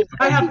screen reader.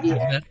 I have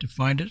that to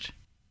find it.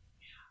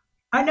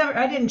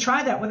 I didn't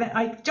try that with it.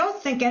 I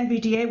don't think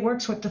NVDA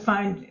works with the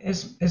find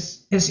as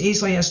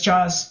easily as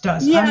JAWS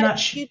does. Yeah, I'm not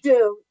sure. You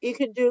do. You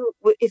can do,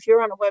 if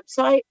you're on a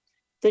website,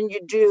 then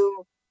you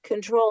do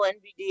Control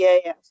NVDA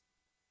F.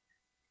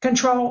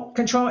 Control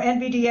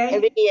NVDA?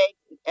 NVDA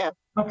F.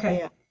 Okay.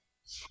 Yeah.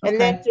 And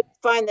then to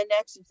find the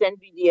next, it's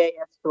NVDA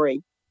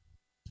F3.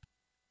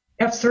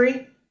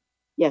 F3?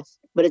 Yes,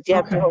 but you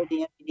have to hold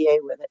the NVDA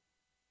with it.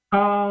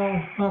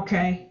 Oh,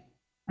 okay.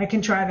 I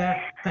can try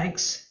that.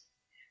 Thanks.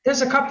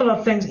 There's a couple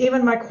of things.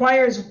 Even my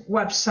choir's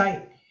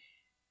website,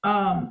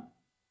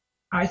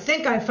 I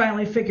think I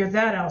finally figured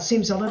that out.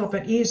 Seems a little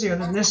bit easier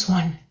than this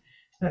one.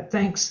 But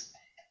thanks.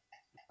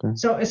 Okay.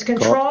 So it's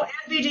Control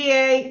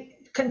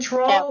NVDA,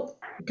 Control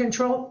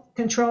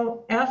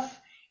F,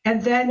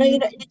 and then. No,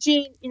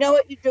 Gene, you know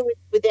what you do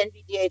with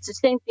NVDA? It's the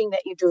same thing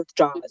that you do with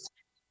JAWS.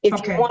 If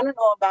you want to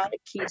know about a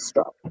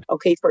keystroke,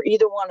 for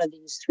either one of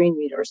these screen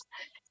readers,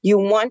 you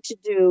want to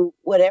do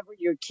whatever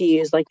your key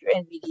is, like your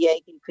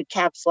NVDA. You could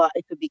caps lock,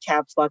 it could be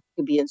caps lock, it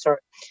could be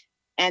insert,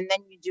 and then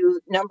you do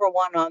number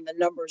 1 on the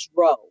numbers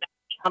row,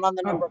 not on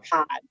the number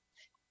pad,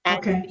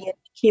 and you'll be in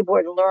the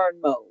keyboard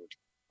learn mode,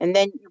 and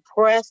then you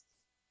press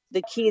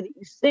the key that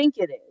you think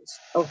it is,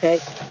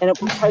 and it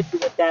will tell you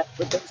what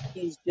those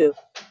keys do.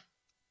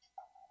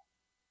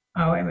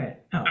 Oh, wait a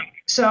minute. Oh.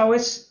 So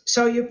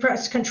you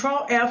press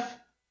Control F.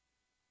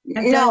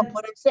 No,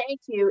 what I'm saying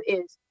to you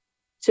is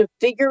to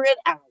figure it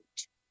out.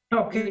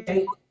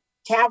 Okay.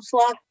 Caps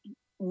lock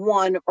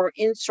 1 or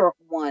insert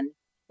 1,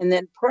 and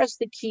then press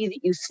the key that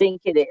you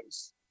think it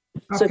is.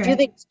 So if you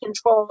think it's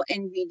Control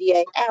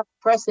NVDA F,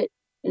 press it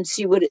and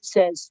see what it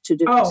says to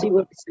do. See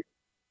what it says.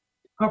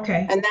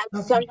 Okay. And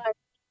that's sometimes,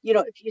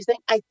 if you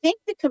think, I think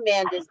the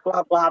command is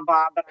blah, blah,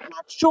 blah, but I'm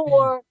not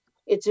sure.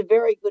 It's a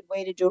very good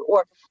way to do it.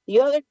 Or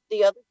the other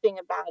thing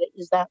about it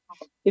is that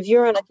if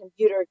you're on a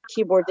computer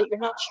keyboard that you're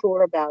not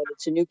sure about,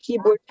 it's a new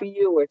keyboard for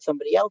you or it's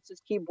somebody else's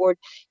keyboard,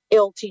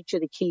 it'll teach you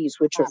the keys,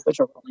 which are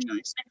really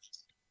nice.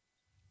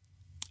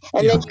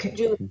 And then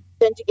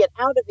to get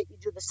out of it, you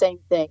do the same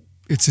thing.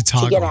 It's a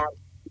toggle. To get out,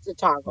 it's a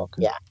toggle.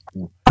 Yeah.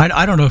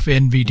 I don't know if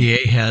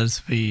NVDA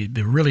has the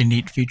really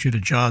neat feature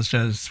that JAWS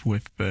does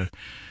with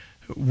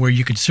where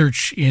you can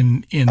search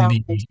in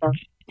the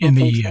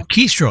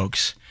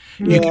keystrokes.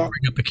 You can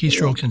bring up the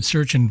keystrokes and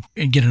search and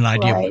get an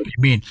idea of what you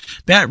mean.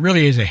 That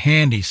really is a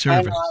handy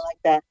service.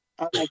 I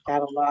like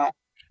that a lot.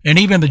 And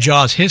even the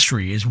JAWS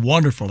history is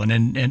wonderful,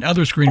 and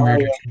other screen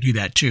readers can do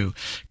that too.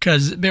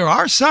 Because there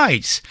are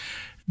sites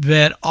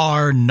that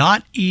are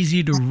not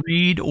easy to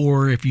read,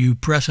 or if you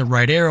press a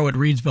right arrow, it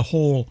reads the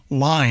whole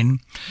line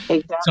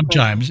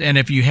sometimes. And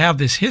if you have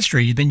this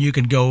history, then you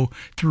can go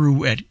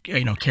through at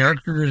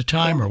character at a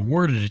time or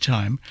word at a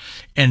time,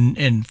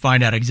 and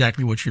find out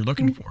exactly what you're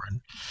looking for.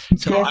 And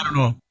so I don't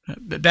know.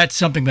 That's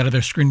something that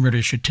other screen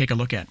readers should take a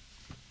look at.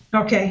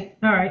 Okay,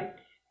 all right,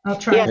 I'll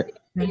try it.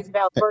 It's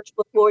about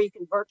before you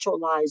can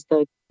virtualize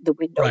the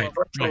window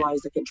or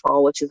virtualize the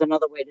control, which is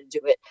another way to do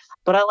it.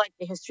 But I like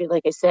the history,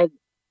 like I said.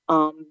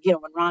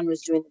 When Ron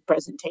was doing the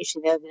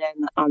presentation the other day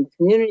on the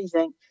community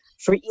thing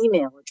for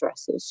email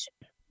addresses,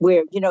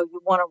 where you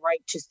want to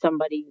write to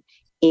somebody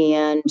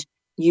and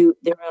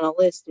they're on a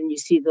list and you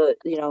see the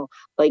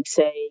like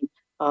say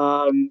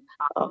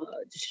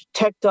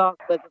Tech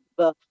Talk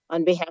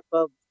on behalf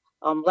of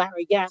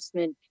Larry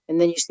Gassman, and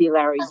then you see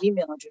Larry's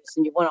email address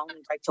and you want to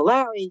only write to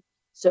Larry.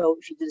 So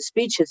if you do the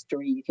speech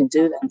history, you can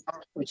do that,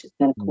 which is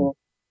kind of cool.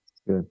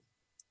 Good.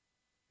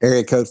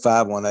 Area code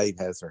 518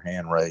 has their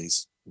hand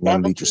raised. You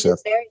want to mute yourself?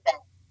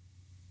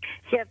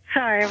 Yeah,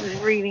 sorry, I was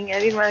reading. I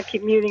didn't want to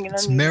keep muting and unmuting.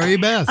 It's Mary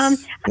Beth.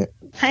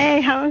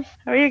 Hey, how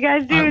are you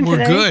guys doing today?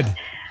 We're good.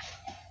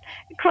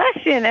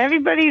 Question: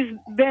 everybody's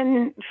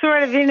been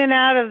sort of in and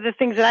out of the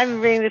things that I've been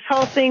reading. This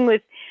whole thing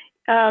with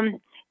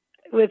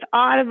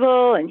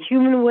Audible and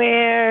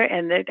Humanware,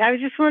 and I was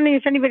just wondering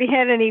if anybody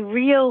had any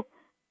real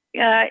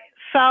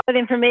solid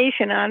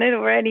information on it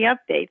or any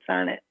updates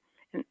on it.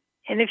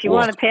 And if you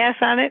want to pass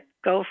on it,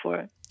 go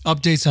for it.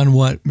 Updates on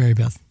what, Mary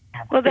Beth?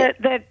 Well,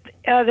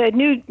 the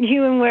new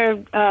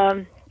Humanware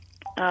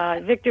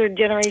Victor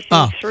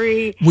Generation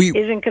 3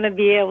 isn't going to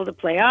be able to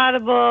play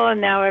Audible,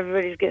 and now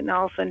everybody's getting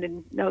all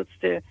sending notes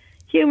to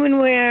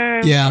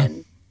Humanware. Yeah.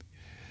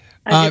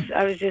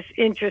 I was just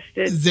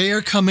interested. They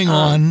are coming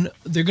on.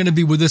 They're going to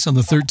be with us on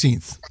the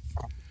 13th,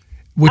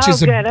 which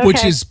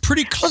is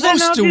pretty close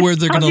to where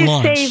they're going to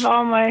launch. Save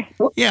all my.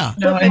 Yeah.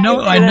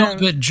 No, I know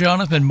that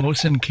Jonathan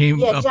Mosen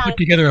put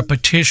together a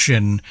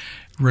petition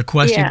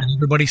requesting that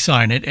everybody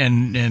sign it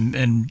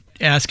and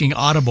asking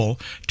Audible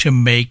to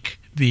make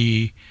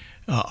the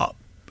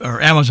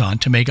or Amazon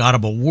to make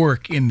Audible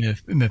work in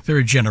the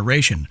third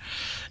generation.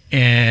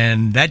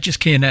 And that just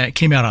came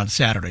out on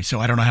Saturday, so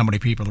I don't know how many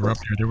people are up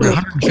there. There were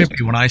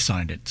 150 when I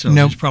signed it, so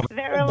there's probably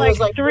there were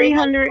like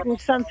 300 and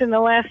something the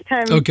last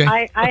time. Okay.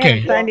 I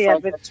haven't signed it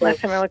yet, but last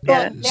time I looked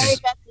at it. Mary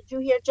Beth, did you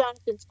hear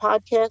Jonathan's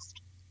podcast?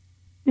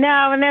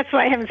 No, and that's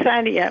why I haven't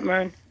signed it yet,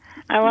 Mern.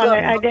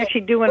 I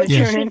actually do want to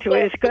turn into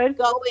it. It's good.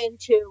 Go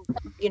into,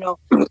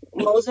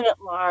 Mosen at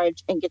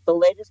Large and get the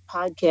latest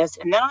podcast.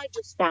 And then I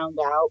just found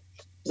out,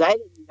 because I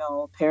didn't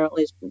know,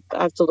 apparently,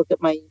 I have to look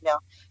at my email.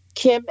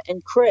 Kim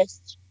and Chris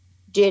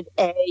did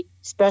a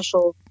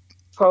special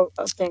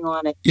thing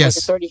on it.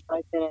 Yes. Like a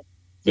 35-minute.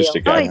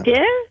 Oh, they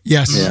did?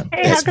 Yes. Yeah.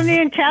 Hey, how come they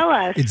didn't tell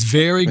us? It's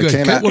very good.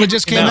 It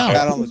just came out.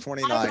 On the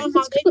 29th. I don't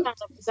know how they found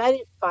out because I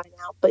didn't find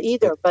out, but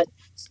either. But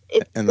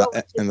if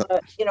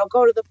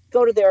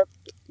go to their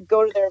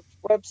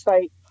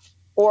website,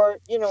 or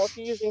if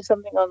you're using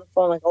something on the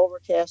phone like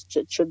Overcast,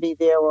 it should be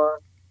there. Or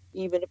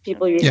even if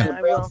people are using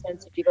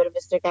RailSense, if you go to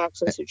Mystic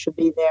Access, it should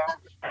be there,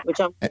 which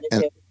I'm going to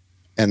do.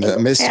 And the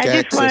Mystic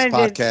Access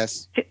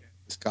podcast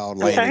is called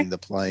Landing the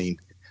Plane.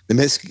 The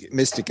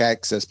Mystic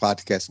Access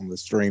podcast on the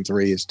Stream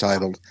 3 is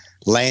titled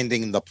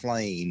Landing the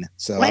Plane.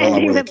 So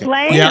Landing the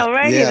Plane? Yeah.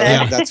 Alrighty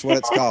then. That's what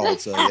it's called.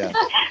 So, yeah.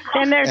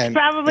 And they're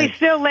probably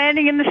still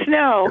landing in the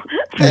snow.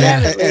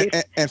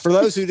 And for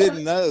those who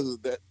didn't know,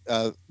 that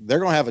they're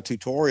going to have a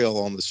tutorial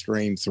on the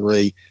Stream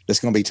 3 that's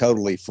going to be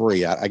totally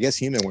free. I guess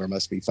HumanWare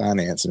must be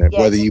financing it,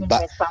 whether you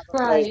buy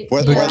it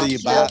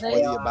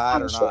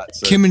or not.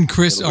 So Kim and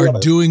Chris are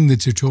doing the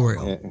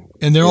tutorial,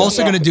 and they're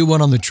also going to do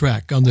one on the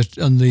track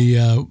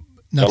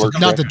not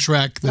the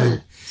track,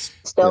 the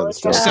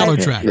Stellar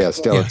Track. Yeah,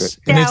 Stellar Track.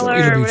 And Stellar,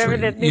 it'll be whatever free.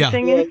 that new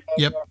thing is.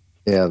 Yep.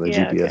 Yeah, the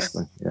GPS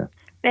thing. Yeah.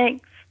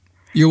 Thanks.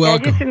 You're I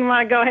welcome. just didn't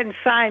want to go ahead and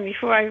sign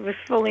before I was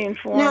fully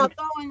informed. Now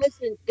go and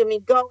listen.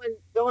 Go.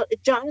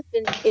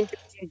 Jonathan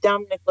interviewed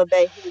Dominic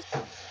LeBay, who's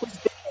been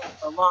there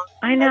for a long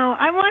time. I know.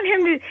 I want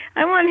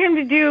him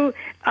to do,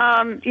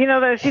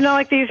 those,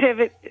 like these have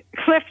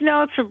Cliff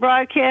Notes for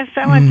broadcasts.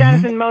 I want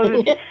Jonathan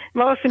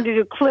Mosen to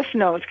do Cliff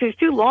Notes because it's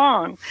too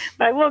long.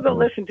 But I will go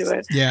listen to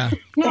it. Yeah.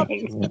 No,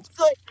 it's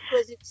good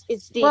because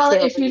it's detailed.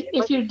 Well,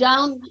 if you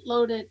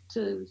download it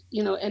to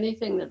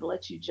anything that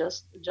lets you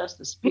just adjust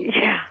the speed.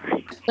 Yeah.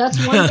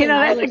 That's one thing.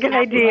 That's a good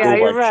idea.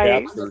 You're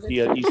right.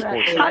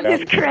 I'll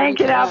just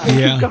crank it up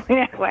and keep going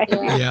that way.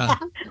 Yeah.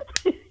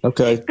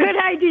 Okay. Good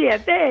idea.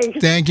 Thanks.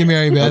 Thank you,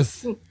 Mary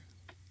Beth.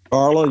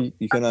 Carla,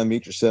 you can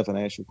unmute yourself and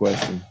ask your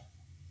question.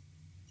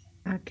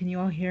 Can you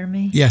all hear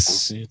me?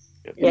 Yes.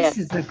 This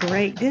is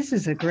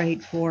a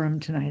great forum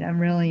tonight. I'm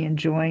really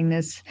enjoying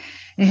this,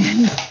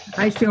 and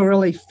I feel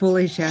really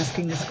foolish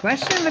asking this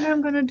question, but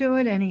I'm going to do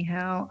it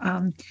anyhow.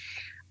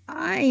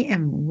 I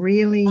am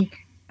really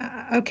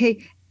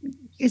okay.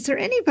 Is there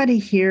anybody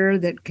here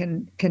that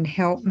can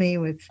help me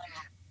with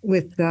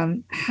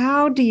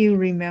how do you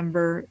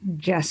remember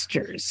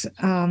gestures?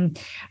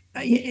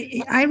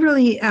 I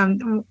really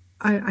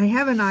I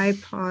have an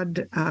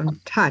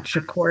iPod Touch,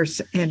 of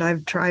course, and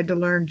I've tried to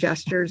learn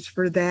gestures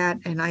for that,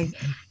 and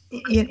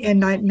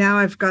now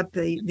I've got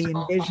the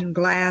Envision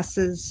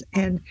glasses,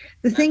 and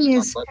the thing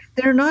is,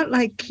 they're not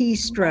like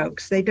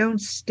keystrokes. They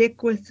don't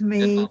stick with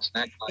me,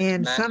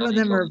 and some of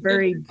them are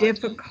very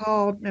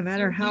difficult, no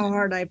matter how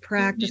hard I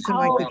practice them,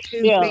 like the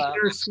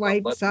two-finger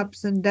swipes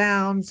ups and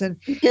downs.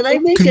 And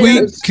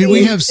can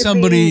we have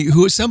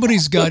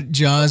somebody's got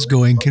JAWS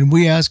going? Can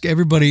we ask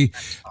everybody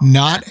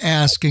not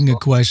asking a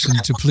question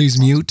to please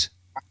mute?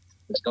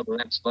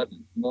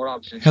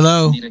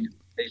 Hello.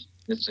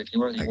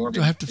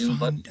 Do I have to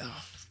find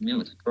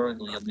mute?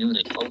 Currently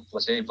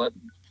unmuted. +A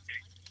button.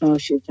 Oh,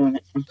 she's doing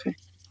it. Okay.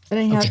 But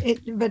anyhow,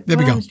 but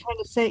what I was trying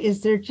to say is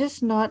they're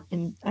just not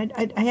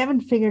I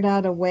haven't figured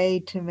out a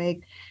way to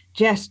make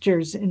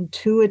gestures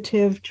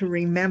intuitive to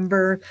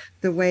remember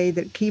the way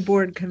that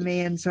keyboard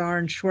commands are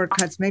and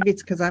shortcuts. Maybe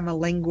it's because I'm a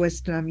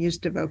linguist and I'm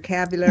used to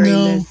vocabulary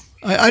lists.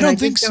 I don't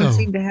think so. I don't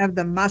seem to have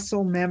the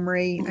muscle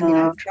memory. I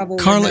have trouble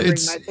remembering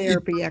my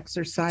therapy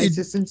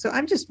exercises. And so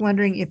I'm just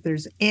wondering if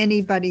there's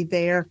anybody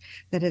there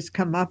that has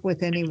come up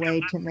with any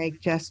way to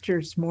make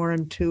gestures more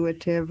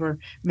intuitive or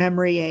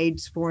memory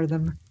aids for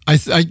them.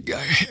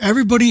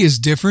 Everybody is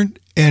different.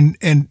 And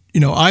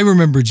I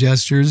remember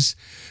gestures,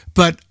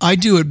 but I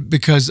do it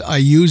because I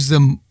use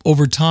them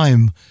over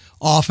time,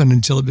 often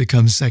until it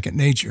becomes second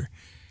nature.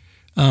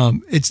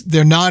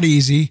 They're not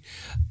easy.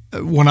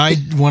 When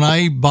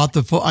I bought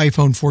the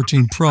iPhone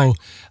 14 Pro,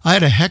 I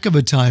had a heck of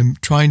a time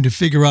trying to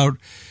figure out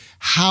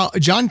how.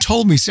 John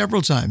told me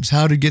several times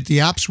how to get the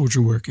app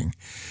switcher working,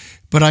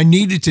 but I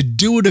needed to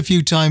do it a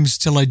few times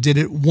till I did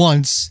it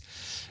once,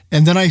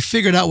 and then I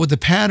figured out what the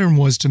pattern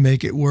was to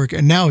make it work.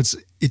 And now it's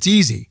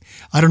easy.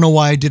 I don't know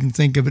why I didn't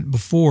think of it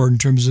before in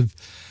terms of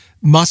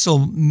muscle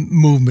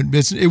movement.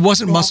 It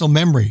wasn't muscle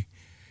memory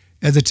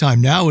at the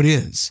time. Now it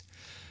is.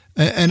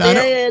 And May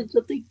I add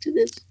something to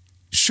this?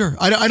 Sure.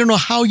 I don't know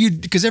how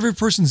because every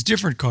person's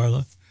different,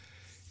 Carla,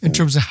 in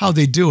terms of how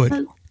they do it.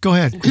 Go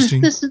ahead,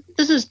 Christine. This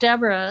is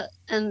Deborah,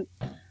 and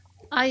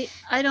I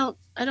don't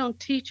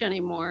teach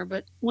anymore,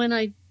 but when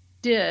I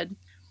did,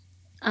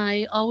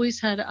 I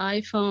always had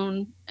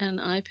iPhone and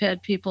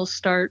iPad people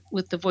start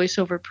with the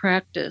VoiceOver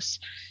practice.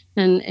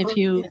 And if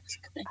you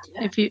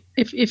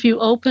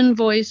open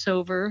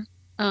VoiceOver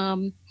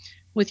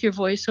with your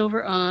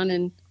VoiceOver on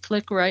and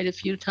click right a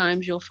few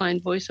times, you'll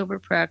find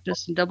VoiceOver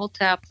practice and double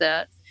tap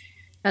that.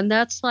 And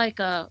that's like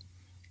a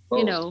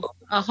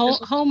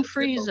home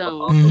free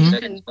zone.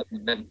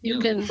 Mm-hmm. You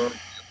can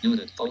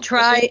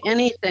try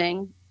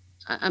anything.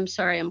 I'm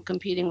sorry, I'm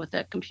competing with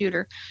that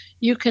computer.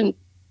 You can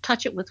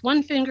touch it with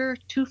one finger,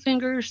 2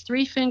 fingers,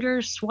 3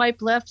 fingers,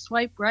 swipe left,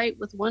 swipe right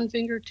with 1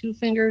 finger, 2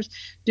 fingers,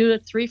 do a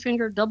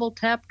 3-finger double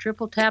tap,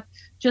 triple tap,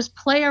 just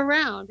play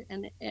around,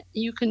 and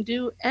you can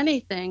do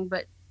anything,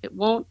 but it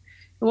won't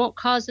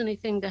cause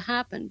anything to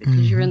happen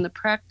because you're in the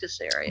practice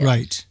area.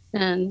 Right.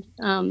 And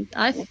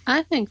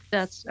I think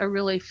that's a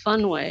really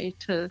fun way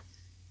to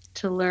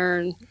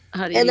learn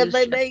how to use it. And if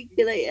I may,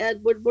 can I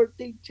add one more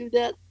thing to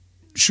that?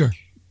 Sure.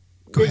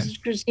 Go ahead. This is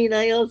Christine.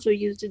 I also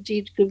used to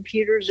teach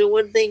computers, and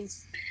one thing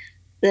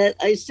that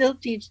I still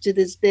teach to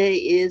this day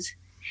is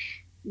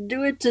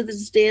do it to the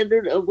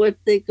standard of what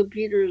the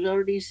computer is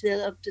already set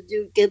up to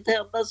do. Get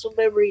that muscle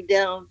memory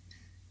down.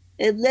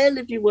 And then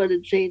if you want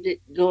to change it,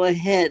 go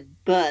ahead.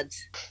 But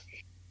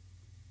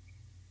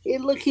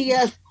in looking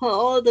at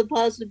all the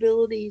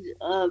possibilities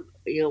of,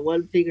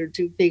 1 finger,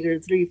 2 finger,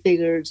 3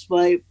 finger,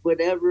 swipe,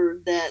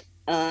 whatever that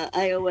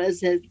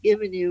iOS has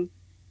given you,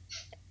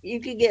 you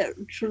can get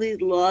truly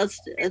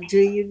lost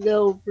until you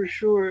know for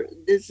sure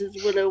this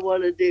is what I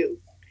want to do.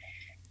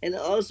 And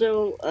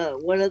also,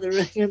 one other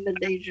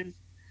recommendation: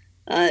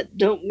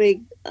 don't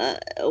make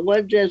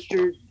one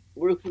gesture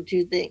work for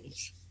 2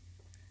 things.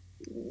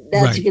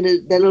 That's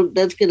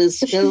gonna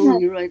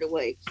scuttle you right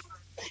away.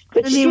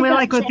 But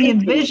like with the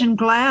Envision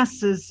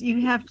glasses,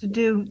 you have to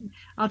do.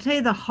 I'll tell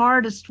you the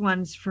hardest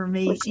ones for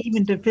me,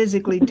 even to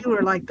physically do,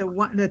 are like the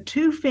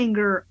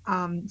 2-finger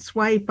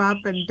swipe up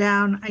and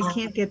down. I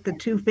can't get the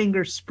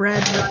 2-finger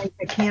spread right.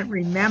 I can't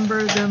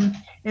remember them,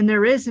 and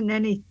there isn't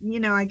any.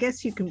 I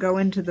guess you can go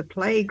into the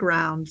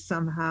playground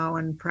somehow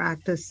and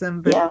practice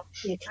them, but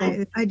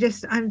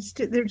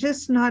they're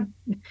just not.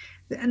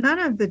 None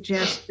of the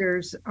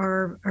gestures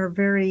are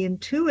very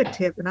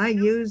intuitive, and I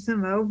use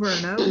them over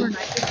and over, and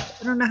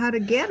I don't know how to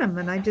get them,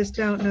 and I just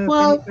don't know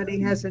if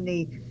anybody has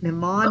any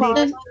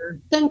mnemonics.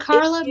 Then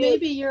Carla,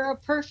 maybe you're a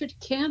perfect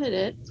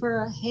candidate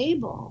for a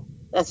Hable.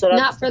 That's what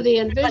not for the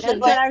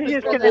Envision, but I was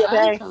just going to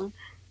say.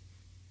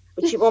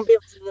 But you won't be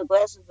able to do the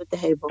glasses with the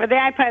Hable. For the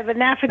iPad, but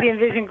not for the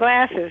Envision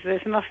glasses.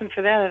 There's nothing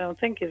for that, I don't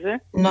think, is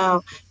there?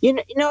 No. You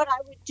know what I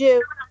would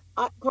do?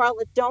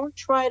 Carla, don't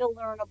try to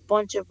learn a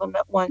bunch of them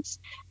at once.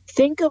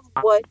 Think of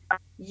what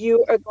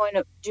you are going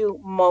to do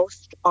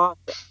most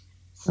often.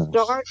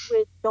 Start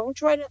with don't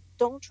try to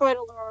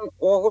learn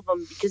all of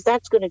them, because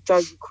that's going to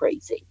drive you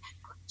crazy.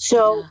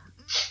 So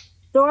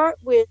start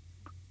with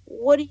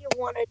what do you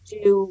want to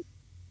do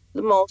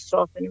the most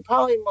often, and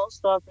probably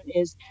most often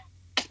is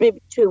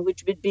maybe 2,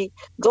 which would be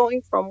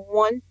going from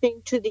one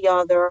thing to the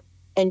other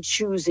and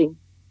choosing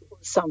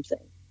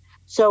something.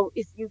 So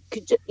if you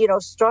could,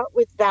 start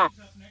with that.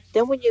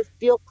 Then when you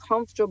feel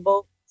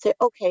comfortable, say,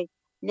 okay,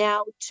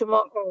 now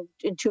tomorrow,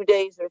 in 2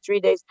 days or 3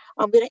 days,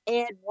 I'm going to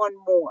add one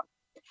more.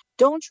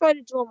 Don't try to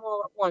do them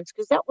all at once,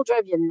 because that will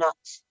drive you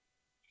nuts.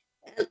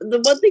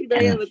 The one thing that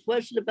I have a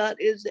question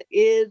about is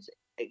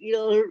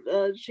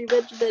she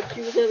mentioned that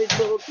she was having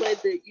trouble trying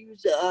to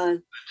use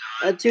a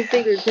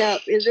 2-finger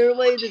tap. Is there a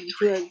way to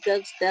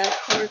adjust that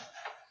part?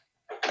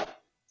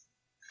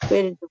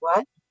 Way to do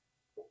what?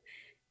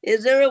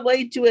 Is there a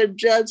way to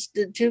adjust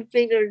the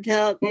 2-finger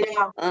tap?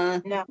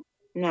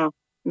 No.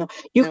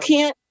 You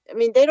can't. I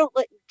mean, they don't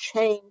let you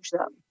change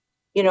them.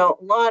 A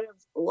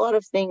lot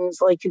of things,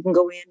 like you can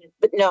go in,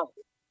 but no,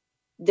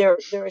 they're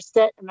a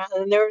set amount.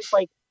 And there's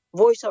like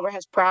VoiceOver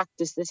has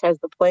practice. This has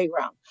the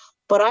playground.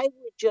 But I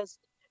would just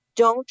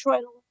don't try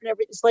to learn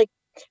everything. It's like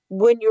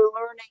when you're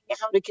learning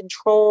how to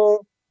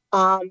control.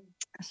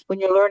 When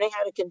you're learning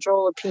how to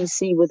control a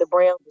PC with a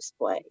Braille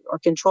display, or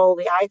control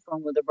the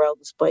iPhone with a Braille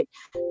display,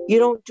 you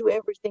don't do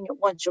everything at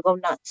once. You'll go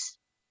nuts.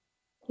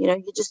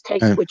 You just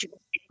take what you do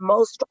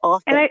most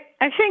often. And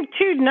I think,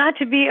 too, not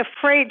to be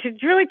afraid, to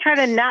really try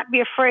to not be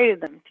afraid of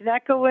them, to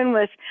not go in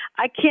with,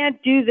 I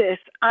can't do this,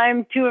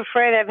 I'm too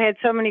afraid, I've had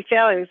so many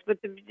failures,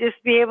 but to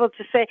just be able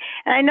to say,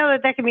 and I know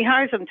that can be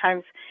hard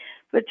sometimes,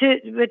 but to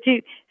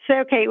say,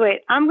 okay,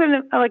 wait, I'm going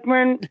to, like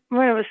Myrna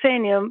was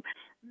saying,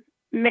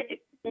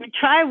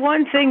 try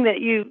one thing that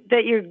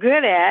you're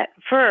good at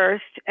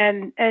first,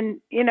 and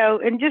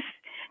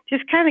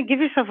just kind of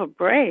give yourself a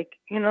break.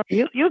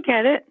 You'll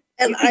get it.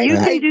 And you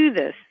can do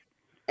this.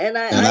 And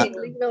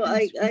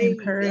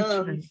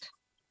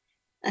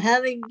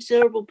having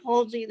cerebral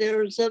palsy,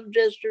 there are some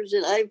gestures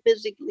that I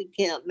physically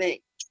can't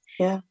make.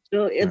 Yeah.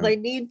 So if I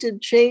need to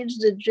change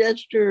the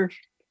gesture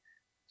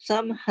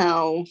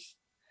somehow,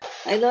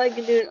 I know I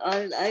can do it on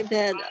an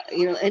iPad,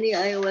 any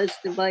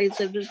iOS device.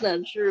 I'm just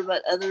not sure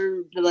about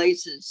other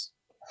devices.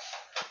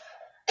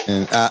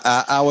 And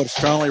I would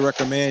strongly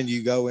recommend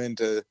you go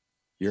into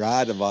your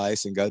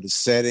iDevice and go to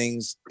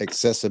Settings,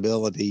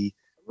 Accessibility,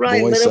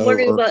 Right, but I'm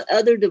wondering about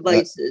other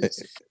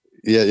devices.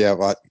 Yeah.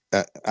 Well,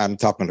 I'm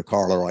talking to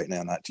Carla right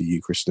now, not to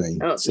you, Christine.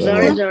 Oh, so,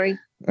 sorry.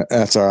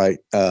 That's all right.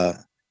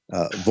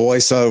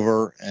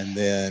 Voiceover and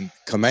then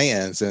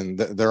commands, and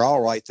they're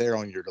all right there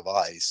on your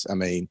device. I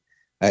mean,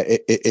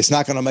 it's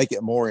not going to make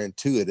it more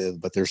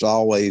intuitive, but there's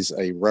always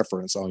a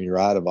reference on your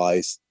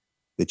iDevice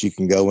that you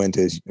can go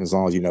into as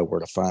long as you know where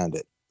to find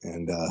it.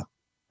 And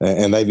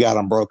they've got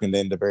them broken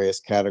into various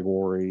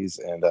categories.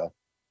 And I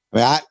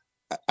mean,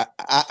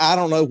 I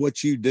don't know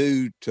what you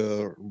do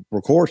to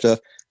record stuff.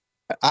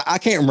 I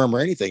can't remember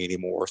anything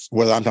anymore,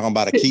 whether I'm talking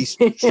about a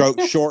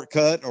keystroke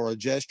shortcut or a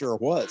gesture or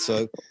what.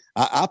 So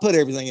I put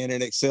everything in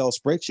an Excel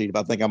spreadsheet if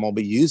I think I'm going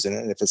to be using it.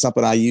 And if it's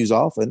something I use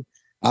often,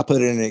 I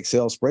put it in an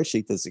Excel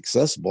spreadsheet that's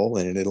accessible,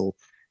 and it'll,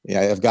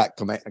 I've got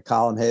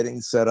column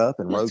headings set up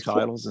and row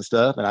titles and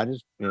stuff. And I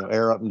just,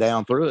 arrow up and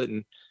down through it.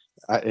 And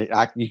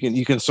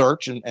you can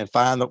search and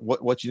find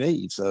what you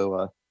need.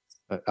 So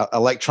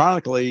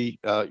electronically,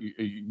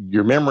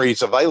 your memory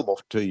is available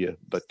to you,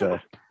 but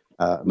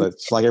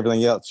it's like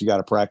everything else, you got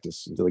to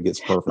practice until it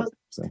gets perfect.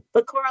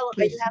 But Carla,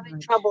 are you having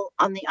trouble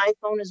on the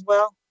iPhone as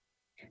well?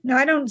 No,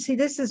 I don't see.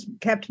 This has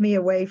kept me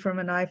away from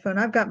an iPhone.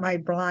 I've got my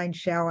blind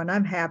shell, and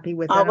I'm happy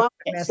with that.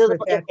 So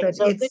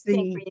it's the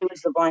thing for you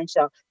is the blind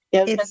shell.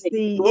 Yeah, it's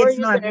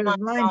not the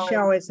blind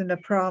shell isn't a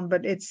problem,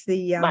 but it's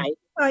the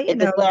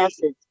the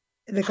glasses.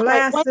 The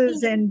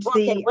glasses and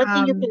the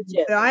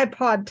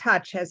iPod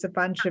Touch has a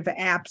bunch of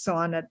apps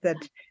on it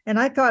and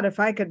I thought if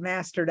I could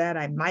master that,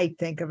 I might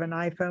think of an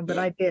iPhone, but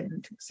I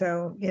didn't.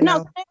 So, No,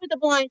 same with the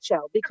blind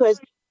shell, because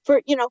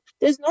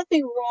there's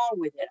nothing wrong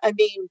with it. I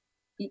mean,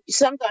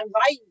 sometimes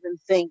I even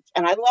think,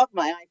 and I love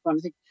my iPhone, I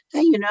think,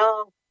 hey,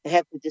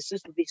 this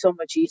would be so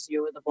much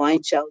easier with a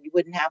blind shell. You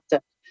wouldn't have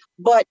to.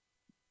 But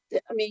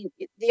I mean,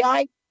 the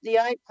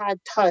iPod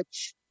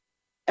Touch,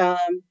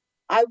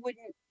 I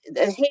wouldn't.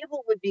 The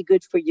Havel would be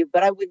good for you,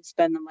 but I wouldn't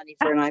spend the money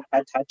for an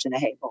iPod Touch and a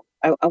Havel.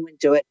 I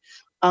wouldn't do it.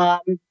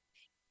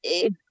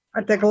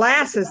 But the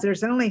glasses,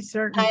 there's only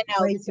certain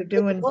ways of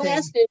doing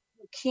things. You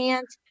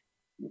can't.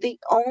 The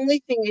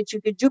only thing that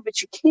you could do,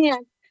 but you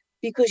can't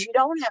because you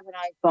don't have an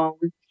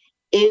iPhone,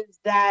 is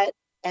that,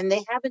 and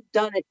they haven't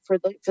done it for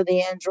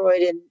the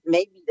Android, and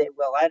maybe they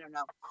will. I don't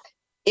know.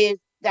 Is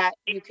that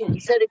you can,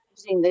 instead of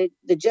using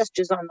the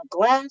gestures on the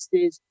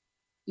glasses,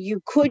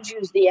 you could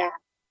use the app.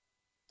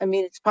 I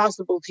mean, it's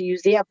possible to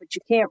use the app, but you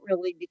can't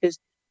really because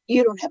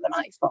you don't have an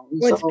iPhone.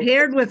 Well, it's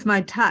paired with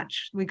my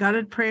touch. We got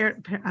it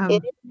paired. We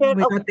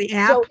got the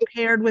app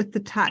paired with the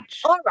touch.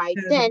 All right,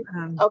 then.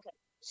 Okay.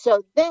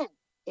 So then,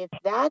 if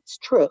that's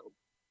true,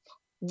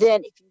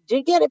 then if you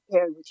did get it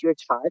paired with your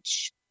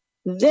touch,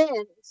 then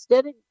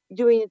instead of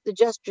doing the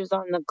gestures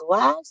on the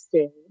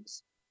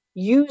glasses,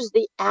 use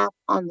the app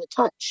on the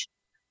touch.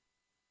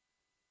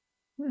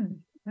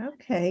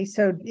 Okay,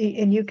 so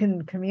and you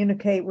can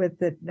communicate with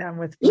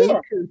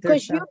Bluetooth or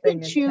something.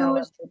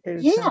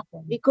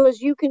 Because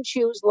you can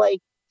choose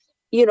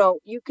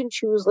you can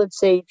choose, let's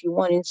say, if you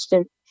want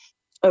instant,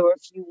 or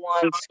if you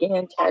want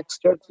scan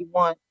text, or if you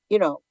want,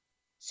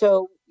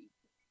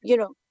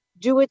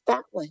 do it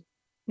that way.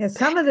 Yeah,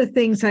 some of the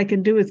things I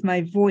can do with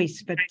my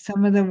voice, but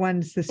some of the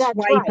ones, the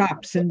swipe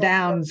ups and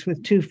downs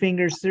with two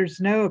fingers,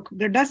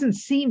 there doesn't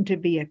seem to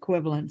be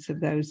equivalents of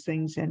those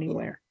things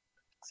anywhere.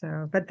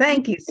 So, but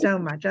thank you so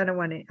much. I don't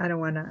want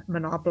to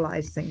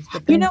monopolize things.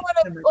 But you know what?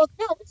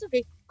 That's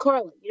okay,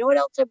 Carla. You know what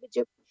else I would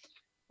do?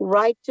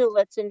 Write to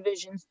Let's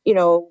Envision.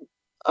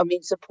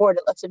 Support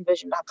at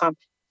let'senvision.com.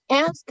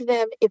 Ask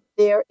them if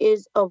there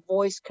is a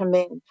voice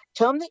command.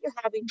 Tell them that you're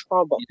having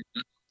trouble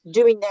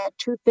doing that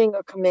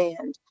two-finger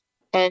command,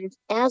 and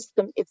ask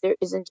them if there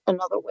isn't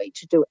another way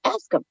to do it.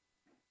 Ask them.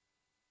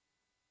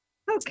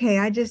 Okay,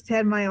 I just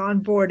had my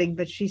onboarding,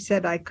 but she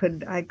said I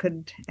could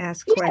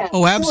ask questions.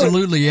 Oh,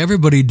 absolutely.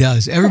 Everybody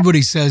does.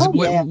 Everybody says,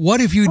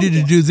 what if you did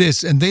to do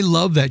this? And they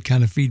love that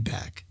kind of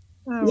feedback.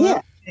 Oh,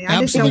 yeah.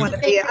 I just don't want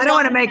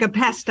to make a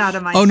pest out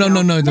of myself. Oh,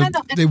 no.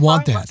 They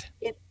want that.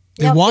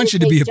 They want you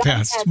to be a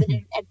pest.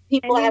 And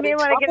you may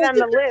want to get on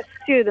the list,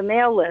 too, the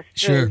mail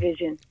list for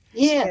Vision.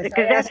 Yeah.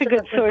 Because that's a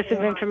good source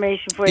of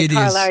information for you,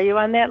 Carla. Are you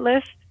on that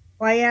list?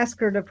 Well, I asked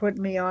her to put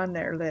me on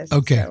their list.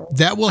 Okay, so.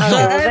 That will help.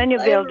 Well, then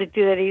you'll be able to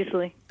do that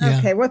easily. Yeah.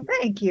 Okay, well,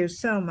 thank you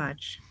so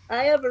much.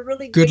 I have a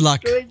really good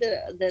story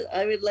that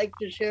I would like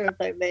to share, if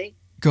I may.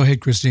 Go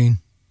ahead, Christine.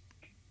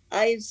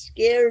 I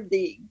scared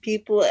the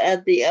people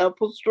at the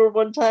Apple store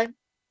one time.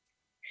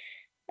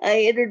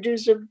 I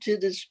introduced them to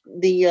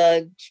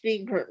the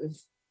screen curtain.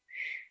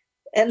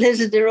 And this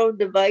is their own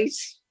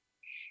device.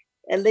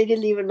 And they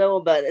didn't even know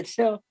about it.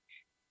 So,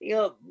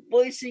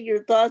 voicing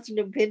your thoughts and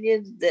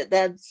opinions,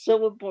 that's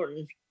so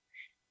important.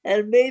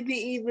 And maybe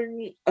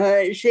even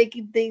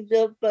shaking things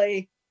up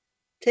by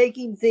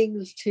taking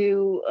things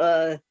to,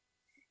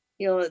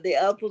 the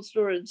Apple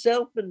store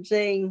itself and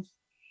saying,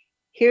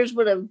 here's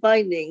what I'm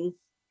finding.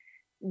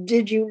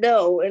 Did you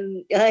know?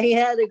 And I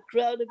had a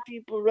crowd of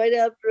people right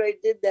after I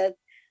did that.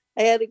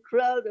 I had a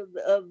crowd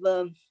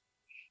of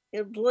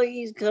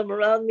employees come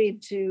around me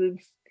to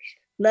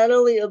not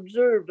only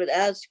observe, but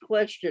ask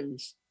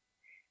questions.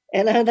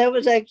 And that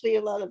was actually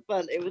a lot of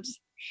fun. It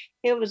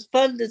was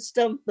fun to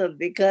stump them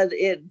because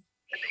it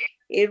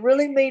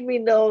really made me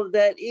know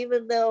that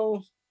even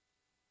though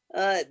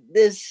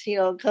this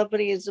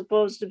company is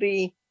supposed to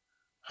be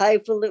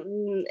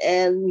highfalutin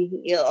and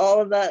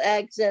all about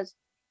access,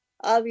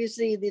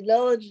 obviously the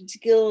knowledge and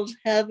skills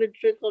haven't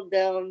trickled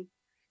down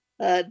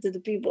to the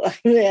people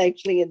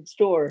actually in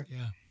store.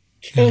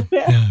 Yeah.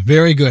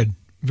 Very good.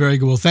 Very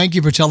good. Well, thank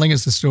you for telling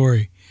us the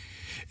story.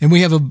 And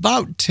we have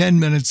about 10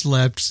 minutes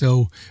left,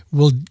 so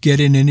we'll get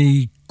in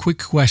any quick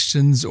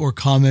questions or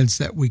comments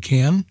that we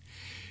can,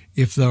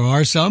 if there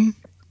are some.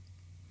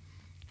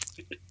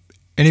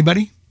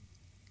 Anybody?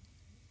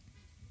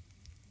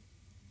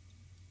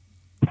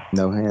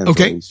 No hands.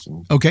 Okay. Raised.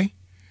 Okay.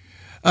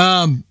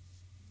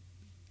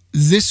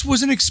 This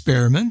was an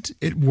experiment.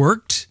 It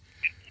worked.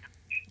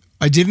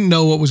 I didn't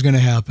know what was going to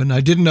happen.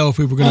 I didn't know if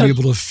we were going to be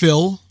able to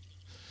fill.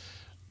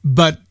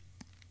 But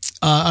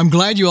I'm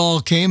glad you all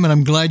came, and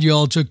I'm glad you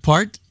all took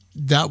part.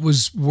 That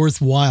was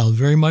worthwhile,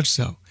 very much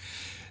so.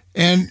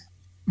 And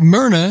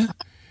Myrna,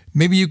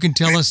 maybe you can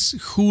tell us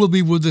who will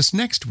be with us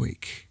next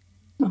week.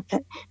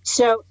 Okay.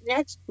 So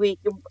next week,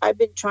 I've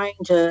been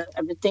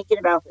thinking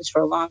about this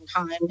for a long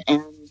time,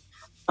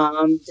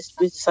 and just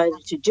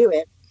decided to do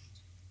it.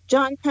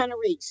 John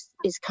Panarese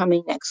is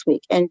coming next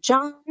week, and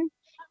John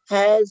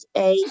has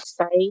a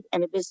site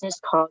and a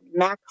business called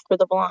Mac for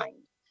the Blind.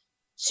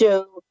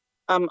 So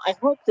I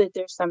hope that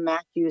there's some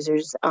Mac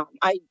users.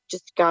 I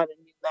just got a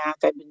new Mac.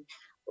 I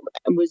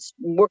was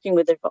working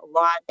with it a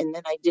lot, and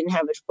then I didn't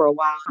have it for a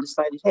while and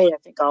decided, hey, I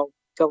think I'll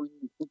go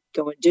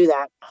and do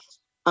that.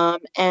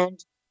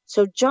 And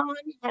so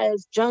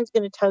John's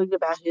going to tell you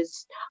about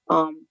his,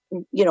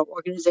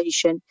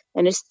 organization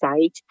and his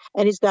site,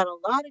 and he's got a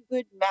lot of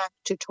good Mac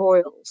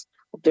tutorials.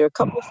 There are a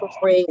couple for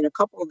free and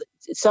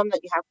some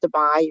that you have to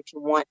buy if you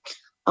want.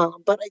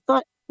 But I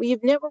thought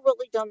we've never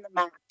really done the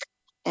Mac,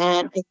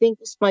 and I think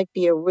this might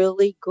be a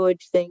really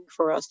good thing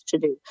for us to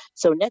do.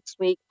 So next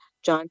week,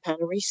 John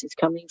Panarese is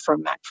coming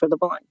from Mac for the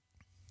Blind.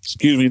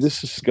 Excuse me,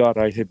 this is Scott.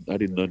 I didn't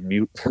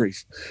unmute very,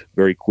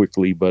 very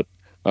quickly, but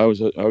I was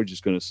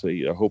just going to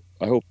say I hope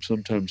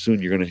sometime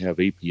soon you're going to have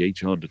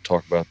APH on to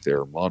talk about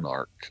their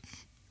Monarch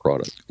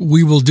product.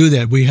 We will do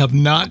that. We have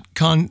not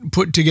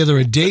put together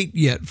a date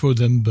yet for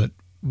them, but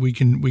we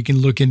can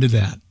look into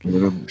that.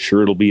 And I'm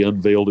sure it'll be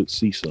unveiled at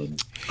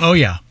CSUN. Oh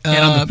yeah,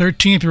 and on the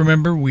 13th,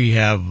 remember we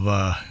have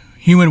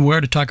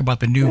HumanWare to talk about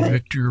the new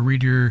Victor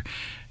Reader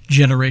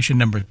Generation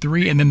number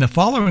 3, and then the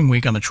following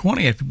week on the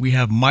 20th, we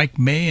have Mike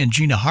May and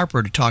Gina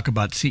Harper to talk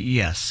about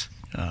CES.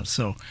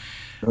 That'll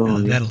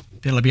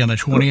be on the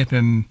 20th,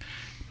 and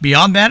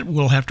beyond that,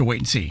 we'll have to wait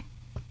and see.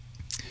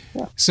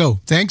 So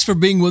thanks for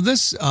being with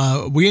us.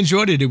 We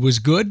enjoyed it. It was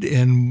good,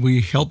 and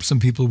we helped some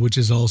people, which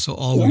is also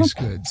always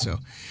good. So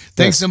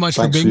thanks so much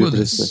for being with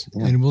us,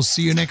 and we'll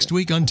see you next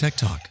week on Tech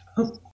Talk.